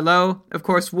Patrick Marleau. Of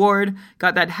course, Ward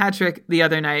got that hat trick the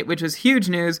other night, which was huge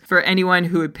news for anyone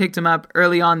who had picked him up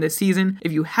early on this season.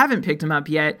 If you haven't picked him up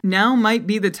yet, now might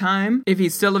be the time if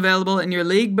he's still available in your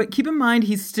league, but keep in mind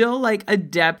he's still like a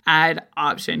depth add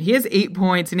option. He has 8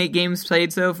 points in 8 games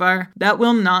played so far. That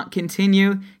will not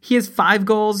continue. He has 5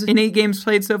 goals in 8 games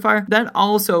played so far. That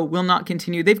also will not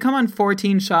continue. They've come on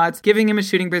 14 shots, giving him a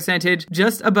shooting percentage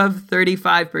just above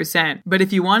 35%. But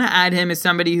if you want to add him as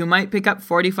somebody who might pick up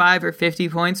 45 or 50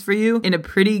 points for you in a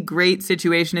pretty great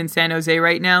situation in San Jose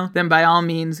right now, then by all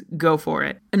means, go for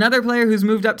it. Another player who's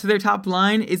moved up to their top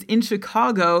line is in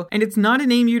Chicago, and it's not a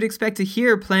name you'd expect to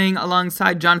hear playing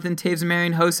alongside Jonathan Toews and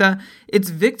Marian Hossa. It's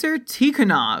Viktor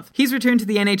Tikhonov. He's returned to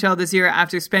the NHL this year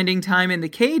after spending time in the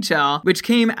KHL, which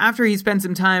came after he spent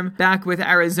some time back with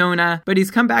Arizona, but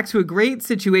he's come back to a great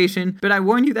situation, but I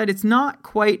warn you that it's not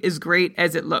quite as great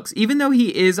as it looks. Even though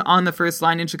he is on the first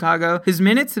line in Chicago, his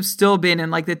minutes have still been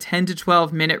in like the 10 to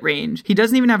 12 minute range. He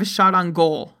doesn't even have a shot on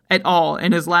goal at all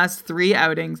in his last 3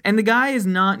 outings. And the guy is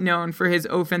not known for his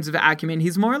offensive acumen.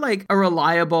 He's more like a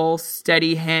reliable,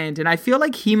 steady hand. And I feel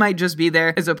like he might just be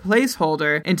there as a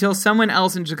placeholder until someone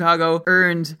else in Chicago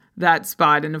earned that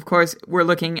spot. And of course, we're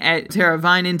looking at Tara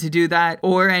Vinen to do that,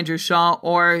 or Andrew Shaw,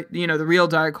 or, the real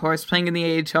dark horse playing in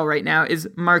the AHL right now is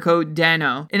Marco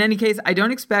Dano. In any case, I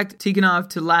don't expect Tikhonov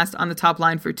to last on the top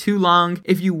line for too long.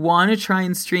 If you want to try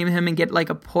and stream him and get like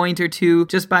a point or 2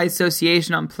 just by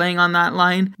association on playing on that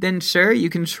line, then sure, you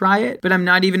can try it, but I'm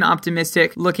not even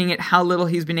optimistic looking at how little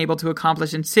he's been able to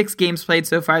accomplish in 6 games played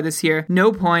so far this year.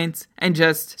 No points and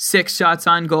just 6 shots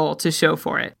on goal to show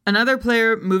for it. Another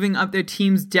player moving up their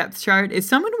team's depth chart is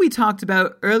someone we talked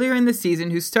about earlier in the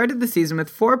season who started the season with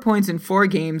 4 points in 4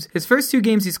 games. His first 2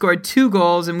 games he scored 2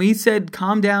 goals, and we said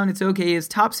calm down, it's okay, he has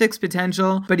top 6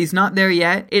 potential, but he's not there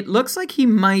yet. It looks like he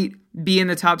might be in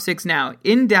the top 6 now.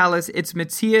 In Dallas, it's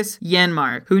Matthias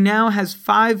Janmark, who now has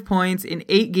 5 points in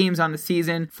 8 games on the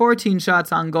season, 14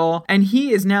 shots on goal, and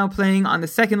he is now playing on the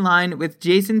second line with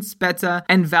Jason Spezza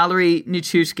and Valery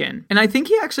Nichushkin. And I think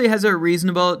he actually has a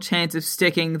reasonable chance of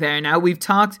sticking there. Now, we've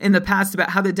talked in the past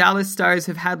about how the Dallas Stars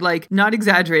have had not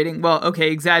exaggerating,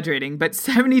 but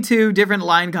 72 different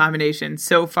line combinations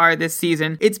so far this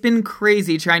season. It's been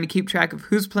crazy trying to keep track of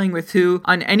who's playing with who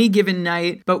on any given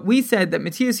night, but we said that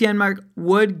Matthias Janmark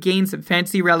would gain some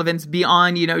fantasy relevance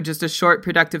beyond, just a short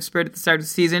productive spurt at the start of the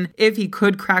season if he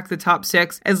could crack the top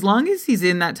 6. As long as he's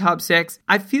in that top 6,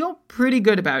 I feel pretty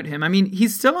good about him. I mean,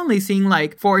 he's still only seeing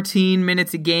 14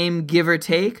 minutes a game, give or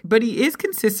take, but he is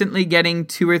consistently getting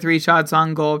 2 or 3 shots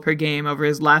on goal per game over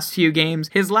his last few games.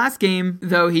 His last game,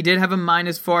 though, he did have a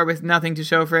 -4 with nothing to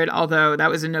show for it, although that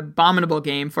was an abominable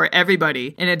game for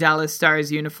everybody in a Dallas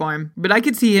Stars uniform. But I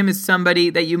could see him as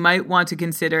somebody that you might want to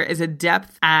consider as a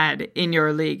depth add in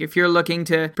your league. If you're looking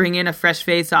to bring in a fresh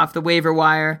face off the waiver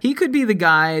wire, he could be the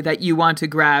guy that you want to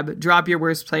grab, drop your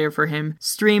worst player for him,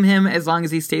 stream him as long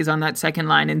as he stays on that second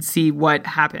line and see what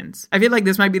happens. I feel like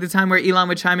this might be the time where Elon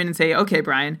would chime in and say, okay,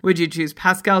 Brian, would you choose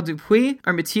Pascal Dupuis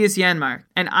or Matthias Janmark?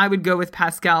 And I would go with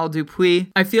Pascal Dupuis.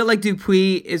 I feel like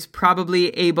Dupuis is probably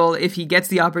able, if he gets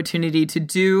the opportunity, to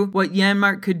do what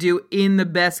Janmark could do in the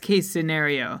best case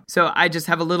scenario. So I just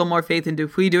have a little more faith in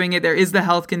Dupuis doing it. There is the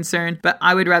health concern, but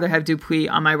I would rather rather have Dupuis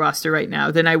on my roster right now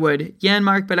than I would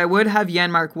Janmark, but I would have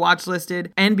Janmark watch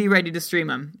listed and be ready to stream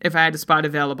him if I had a spot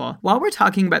available. While we're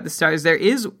talking about the Stars, there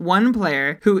is one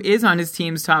player who is on his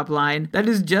team's top line that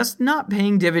is just not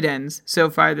paying dividends so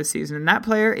far this season, and that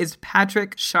player is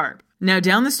Patrick Sharp. Now,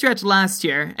 down the stretch last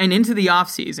year and into the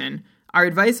offseason, our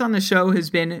advice on the show has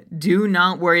been, do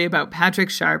not worry about Patrick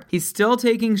Sharp. He's still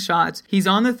taking shots. He's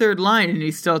on the third line and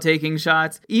he's still taking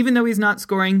shots. Even though he's not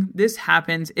scoring, this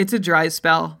happens. It's a dry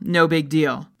spell. No big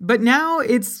deal. But now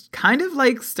it's kind of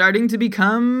like starting to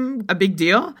become a big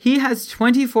deal. He has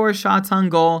 24 shots on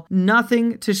goal,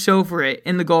 nothing to show for it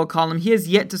in the goal column. He has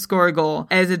yet to score a goal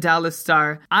as a Dallas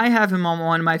Star. I have him on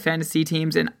one of my fantasy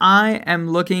teams and I am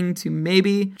looking to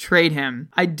maybe trade him.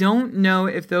 I don't know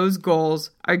if those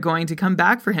goals are going to come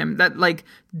back for him. That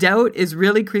doubt is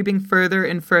really creeping further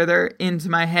and further into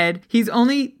my head. He's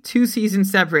only 2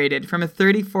 seasons separated from a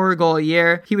 34 goal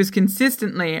year. He was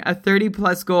consistently a 30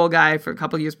 plus goal guy for a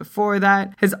couple years before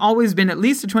that, has always been at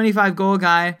least a 25 goal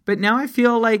guy, but now I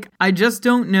feel like I just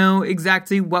don't know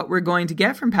exactly what we're going to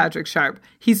get from Patrick Sharp.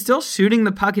 He's still shooting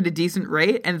the puck at a decent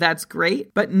rate, and that's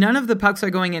great, but none of the pucks are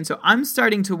going in, so I'm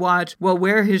starting to watch,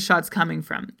 where are his shots coming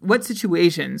from? What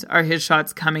situations are his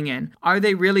shots coming in? Are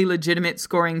they really legitimate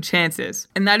scoring chances?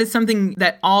 And that is something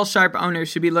that all Sharp owners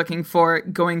should be looking for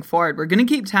going forward. We're going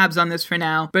to keep tabs on this for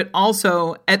now, but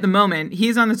also at the moment,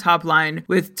 he's on the top line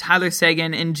with Tyler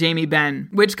Seguin and Jamie Benn,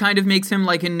 which kind of makes him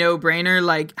like a no-brainer.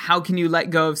 Like, how can you let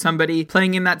go of somebody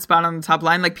playing in that spot on the top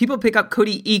line? Like, people pick up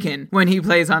Cody Eakin when he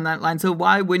plays on that line, so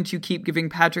why wouldn't you keep giving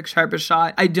Patrick Sharp a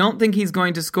shot? I don't think he's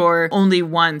going to score only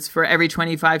once for every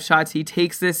 25 shots he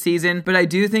takes this season, but I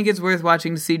do think it's worth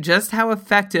watching to see just how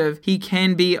effective he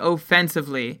can be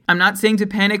offensively. I'm not saying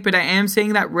to panic, but I am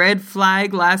saying that red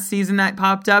flag last season that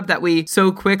popped up that we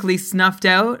so quickly snuffed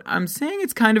out, I'm saying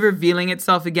it's kind of revealing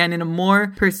itself again in a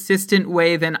more persistent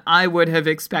way than I would have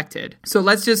expected. So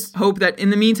let's just hope that in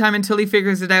the meantime, until he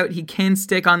figures it out, he can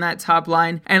stick on that top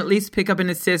line and at least pick up an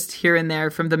assist here and there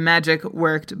from the magic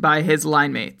worked by his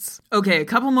line mates. Okay, a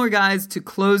couple more guys to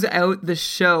close out the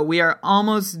show. We are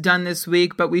almost done this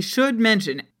week, but we should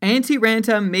mention Antti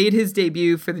Ranta made his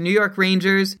debut for the New York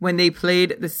Rangers when they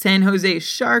played the San Jose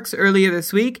Sharks earlier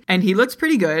this week, and he looks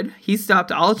pretty good. He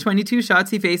stopped all 22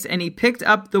 shots he faced, and he picked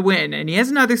up the win, and he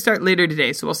has another start later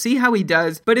today, so we'll see how he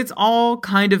does, but it's all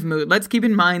kind of moot. Let's keep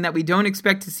in mind that we don't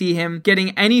expect to see him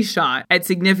getting any shot at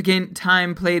significant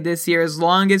time played this year as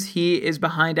long as he is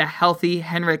behind a healthy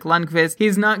Henrik Lundqvist.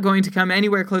 He's not going to come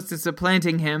anywhere close to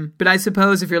supplanting him, but I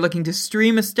suppose if you're looking to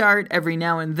stream a start every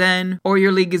now and then, or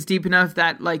your league is deep enough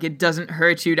that it doesn't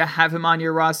hurt you to have him on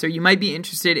your roster, you might be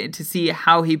interested to see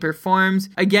how he performs.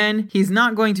 Again, he's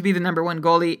not going to be the number one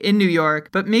goalie in New York,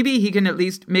 but maybe he can at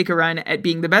least make a run at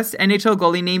being the best NHL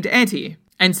goalie named Antti.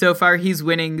 And so far, he's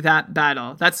winning that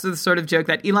battle. That's the sort of joke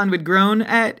that Elon would groan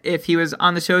at if he was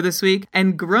on the show this week.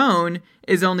 And groan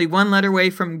is only one letter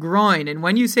away from groin. And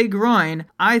when you say groin,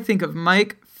 I think of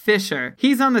Mike Fisher.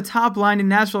 He's on the top line in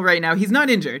Nashville right now. He's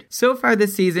not injured. So far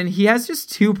this season, he has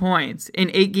just 2 points in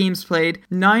 8 games played,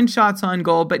 9 shots on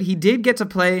goal, but he did get to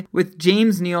play with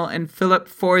James Neal and Philip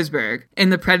Forsberg in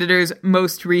the Predators'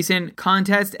 most recent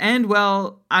contest. And,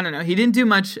 well, I don't know, he didn't do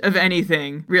much of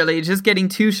anything, really, just getting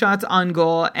 2 shots on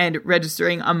goal and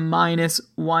registering a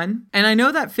 -1. And I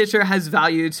know that Fisher has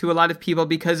value to a lot of people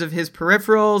because of his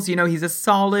peripherals. You know, he's a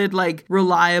solid,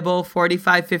 reliable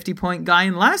 45, 50-point guy.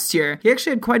 And last year, he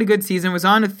actually had quite a good season, was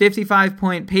on a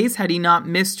 55-point pace had he not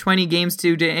missed 20 games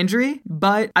due to injury,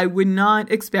 but I would not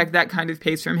expect that kind of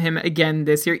pace from him again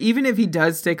this year. Even if he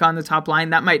does stick on the top line,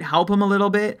 that might help him a little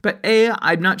bit, but A,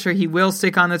 I'm not sure he will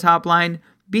stick on the top line,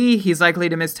 B, he's likely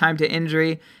to miss time to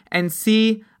injury, and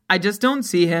C, I just don't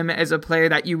see him as a player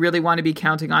that you really want to be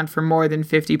counting on for more than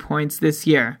 50 points this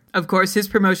year. Of course, his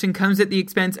promotion comes at the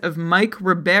expense of Mike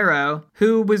Ribeiro,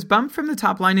 who was bumped from the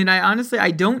top line, and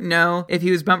I don't know if he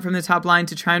was bumped from the top line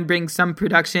to try and bring some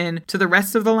production to the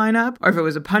rest of the lineup, or if it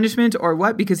was a punishment or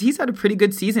what, because he's had a pretty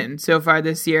good season so far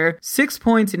this year. 6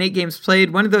 points in 8 games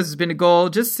played, one of those has been a goal,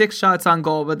 just 6 shots on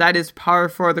goal, but that is par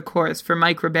for the course for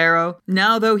Mike Ribeiro.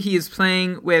 Now, though, he is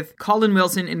playing with Colin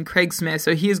Wilson and Craig Smith,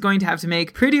 so he is going to have to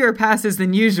make prettier passes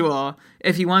than usual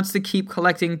if he wants to keep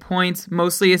collecting points,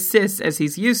 mostly assists as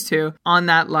he's used to, on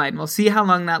that line. We'll see how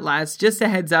long that lasts. Just a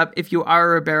heads up, if you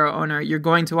are a Ribeiro owner, you're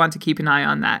going to want to keep an eye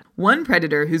on that. One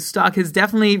Predator whose stock has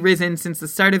definitely risen since the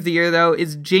start of the year, though,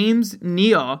 is James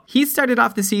Neal. He started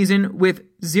off the season with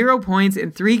 0 points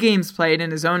in 3 games played,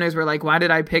 and his owners were like, why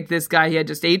did I pick this guy? He had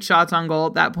just 8 shots on goal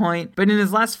at that point. But in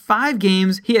his last 5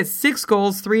 games, he has 6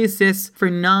 goals, 3 assists for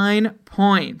 9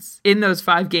 points. In those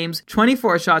 5 games,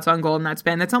 24 shots on goal in that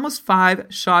span. That's almost 5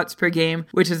 shots per game,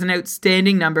 which is an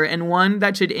outstanding number and one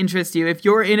that should interest you. If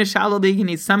you're in a shallow league and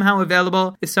he's somehow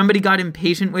available, if somebody got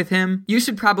impatient with him, you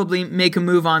should probably make a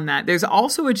move on that. There's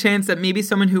also a chance that maybe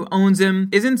someone who owns him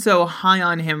isn't so high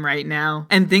on him right now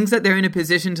and thinks that they're in a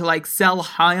position to like sell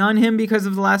high on him because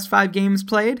of the last 5 games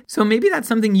played. So maybe that's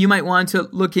something you might want to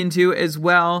look into as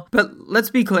well. But let's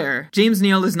be clear, James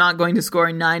Neal is not going to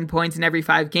score 9 points in every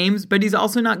 5 games, but he's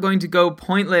also not going to go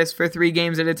pointless for 3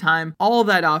 games at a time all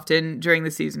that often during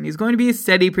the season. He's going to be a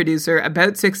steady producer,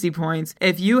 about 60 points.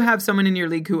 If you have someone in your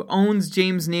league who owns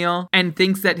James Neal and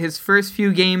thinks that his first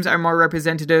few games are more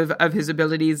representative of his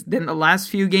abilities than the last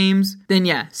few games, then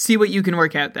yeah, see what you can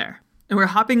work out there. And we're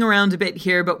hopping around a bit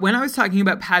here, but when I was talking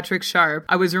about Patrick Sharp,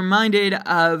 I was reminded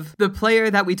of the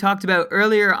player that we talked about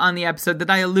earlier on the episode that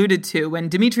I alluded to when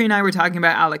Dimitri and I were talking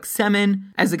about Alex Semin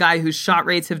as a guy whose shot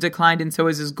rates have declined and so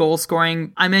is his goal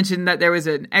scoring. I mentioned that there was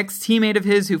an ex-teammate of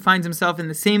his who finds himself in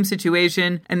the same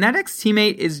situation, and that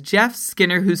ex-teammate is Jeff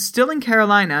Skinner, who's still in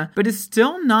Carolina, but is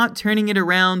still not turning it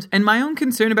around. And my own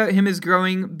concern about him is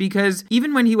growing because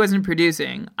even when he wasn't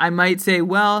producing, I might say,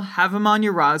 well, have him on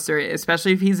your roster,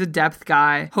 especially if he's a depth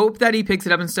guy. Hope that he picks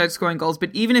it up and starts scoring goals,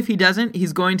 but even if he doesn't,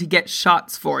 he's going to get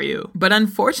shots for you. But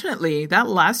unfortunately, that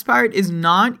last part is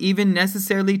not even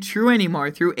necessarily true anymore.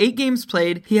 Through 8 games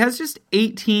played, he has just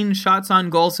 18 shots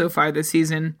on goal so far this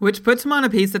season, which puts him on a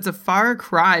pace that's a far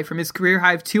cry from his career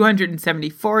high of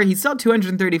 274. He saw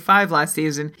 235 last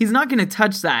season. He's not going to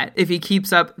touch that if he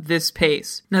keeps up this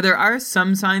pace. Now, there are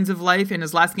some signs of life. In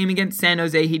his last game against San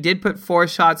Jose, he did put 4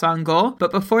 shots on goal,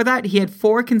 but before that, he had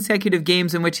 4 consecutive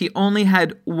games in which he only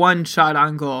had 1 shot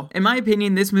on goal. In my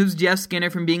opinion, this moves Jeff Skinner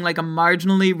from being like a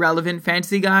marginally relevant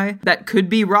fantasy guy that could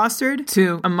be rostered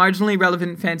to a marginally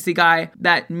relevant fantasy guy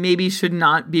that maybe should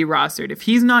not be rostered. If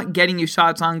he's not getting you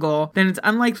shots on goal, then it's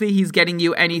unlikely he's getting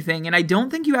you anything, and I don't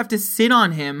think you have to sit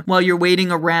on him while you're waiting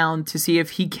around to see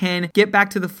if he can get back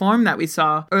to the form that we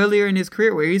saw earlier in his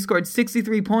career where he scored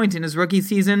 63 points in his rookie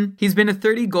season. He's been a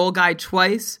 30-goal guy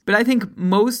twice, but I think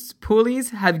most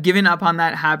poolies have given up on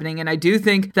that happening, and I do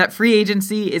think that free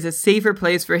agency is a safer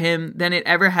place for him than it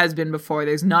ever has been before.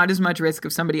 There's not as much risk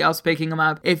of somebody else picking him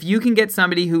up. If you can get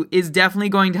somebody who is definitely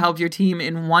going to help your team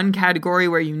in one category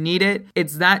where you need it,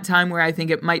 it's that time where I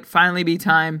think it might finally be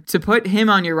time to put him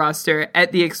on your roster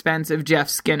at the expense of Jeff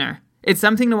Skinner. It's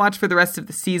something to watch for the rest of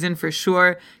the season for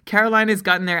sure. Carolina's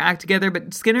gotten their act together,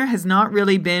 but Skinner has not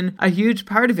really been a huge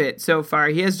part of it so far.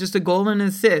 He has just a goal and an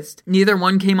assist. Neither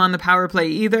one came on the power play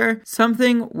either.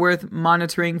 Something worth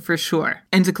monitoring for sure.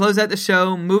 And to close out the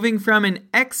show, moving from an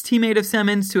ex-teammate of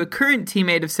Semin's to a current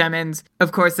teammate of Semin's.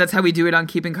 Of course, that's how we do it on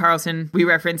Keeping Karlsson. We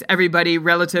reference everybody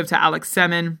relative to Alex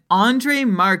Semin. Andrei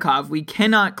Markov, we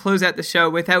cannot close out the show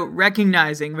without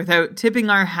recognizing, without tipping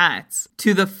our hats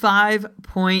to the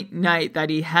 5-point night that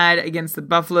he had against the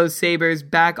Buffalo Sabres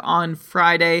back on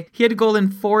Friday. He had a goal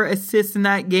and 4 assists in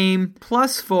that game,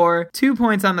 +4, 2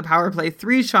 points on the power play,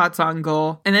 3 shots on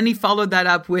goal, and then he followed that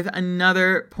up with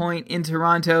another point in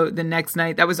Toronto the next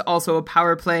night. That was also a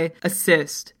power play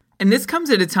assist. And this comes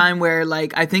at a time where,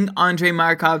 I think Andrei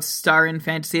Markov's star in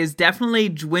fantasy has definitely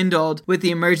dwindled with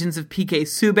the emergence of PK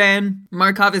Subban.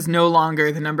 Markov is no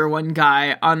longer the number 1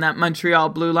 guy on that Montreal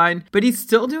blue line, but he's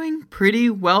still doing pretty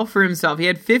well for himself. He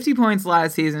had 50 points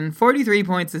last season, 43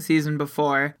 points the season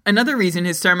before. Another reason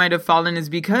his star might have fallen is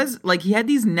because, he had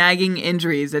these nagging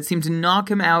injuries that seem to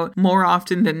knock him out more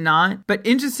often than not. But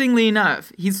interestingly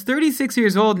enough, he's 36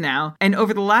 years old now, and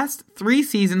over the last 3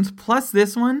 seasons plus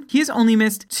this one, he has only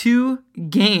missed 2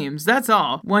 games. That's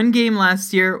all. 1 game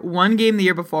last year, 1 game the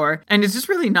year before, and it's just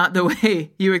really not the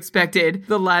way you expected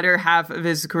the latter half of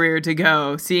his career to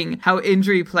go, seeing how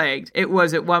injury plagued it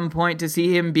was at one point to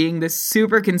see him being this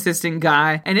super consistent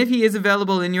guy. And if he is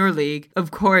available in your league,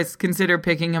 of course, consider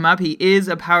picking him up. He is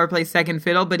a power play second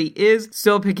fiddle, but he is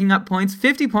still picking up points.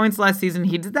 50 points last season.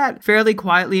 He did that fairly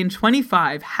quietly, and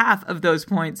 25, half of those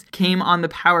points came on the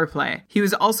power play. He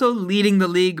was also leading the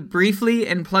league briefly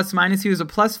in plus minus. He was a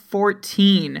plus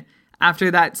 14 after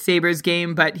that Sabres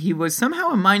game, but he was somehow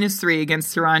a -3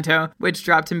 against Toronto, which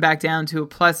dropped him back down to a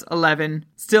plus 11.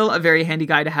 Still a very handy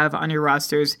guy to have on your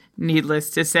rosters,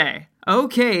 needless to say.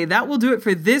 Okay, that will do it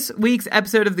for this week's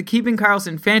episode of the Keeping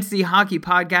Karlsson Fantasy Hockey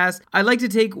Podcast. I'd like to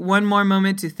take one more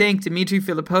moment to thank Dmitry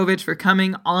Filipovich for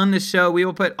coming on the show. We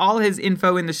will put all his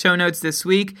info in the show notes this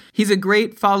week. He's a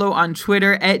great follow on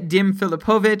Twitter at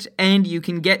DimFilipovich, and you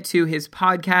can get to his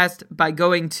podcast by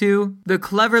going to the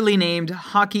cleverly named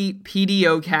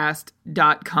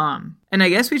HockeyPDOcast.com. And I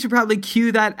guess we should probably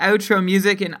cue that outro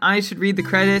music and I should read the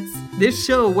credits. This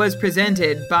show was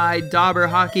presented by Dauber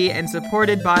Hockey and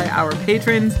supported by our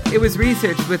patrons. It was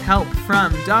researched with help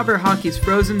from Dauber Hockey's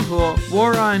Frozen Pool,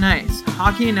 War on Ice,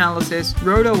 Hockey Analysis,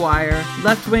 RotoWire,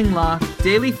 Left Wing Lock,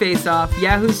 Daily Faceoff,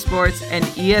 Yahoo Sports, and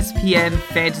ESPN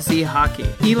Fantasy Hockey.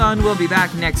 Elon will be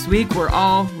back next week. We're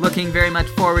all looking very much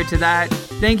forward to that.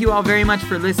 Thank you all very much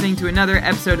for listening to another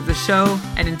episode of the show.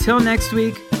 And until next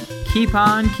week, keep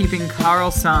on keeping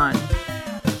Karlsson.